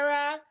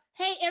 Sarah.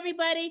 Hey,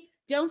 everybody,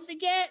 don't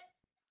forget,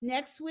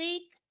 next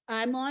week,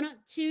 I'm on a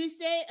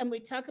Tuesday, and we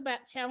talk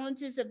about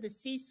challenges of the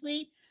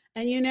C-suite.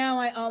 And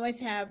I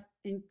always have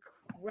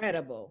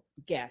incredible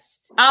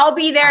guests. I'll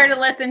be there to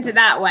listen to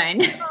that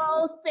one.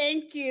 Oh,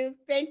 thank you.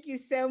 Thank you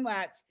so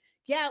much.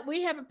 Yeah,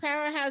 we have a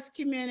powerhouse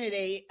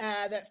community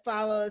that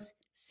follows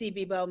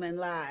CB Bowman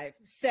Live.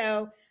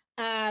 So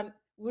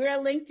we're a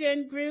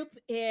LinkedIn group,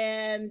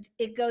 and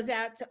it goes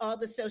out to all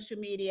the social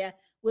media.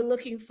 We're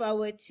looking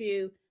forward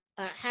to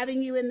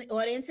having you in the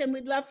audience, and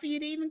we'd love for you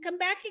to even come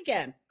back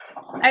again.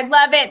 I'd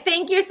love it.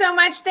 Thank you so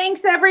much.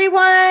 Thanks,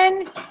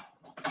 everyone.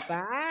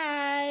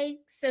 Bye.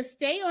 So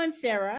stay on, Sarah.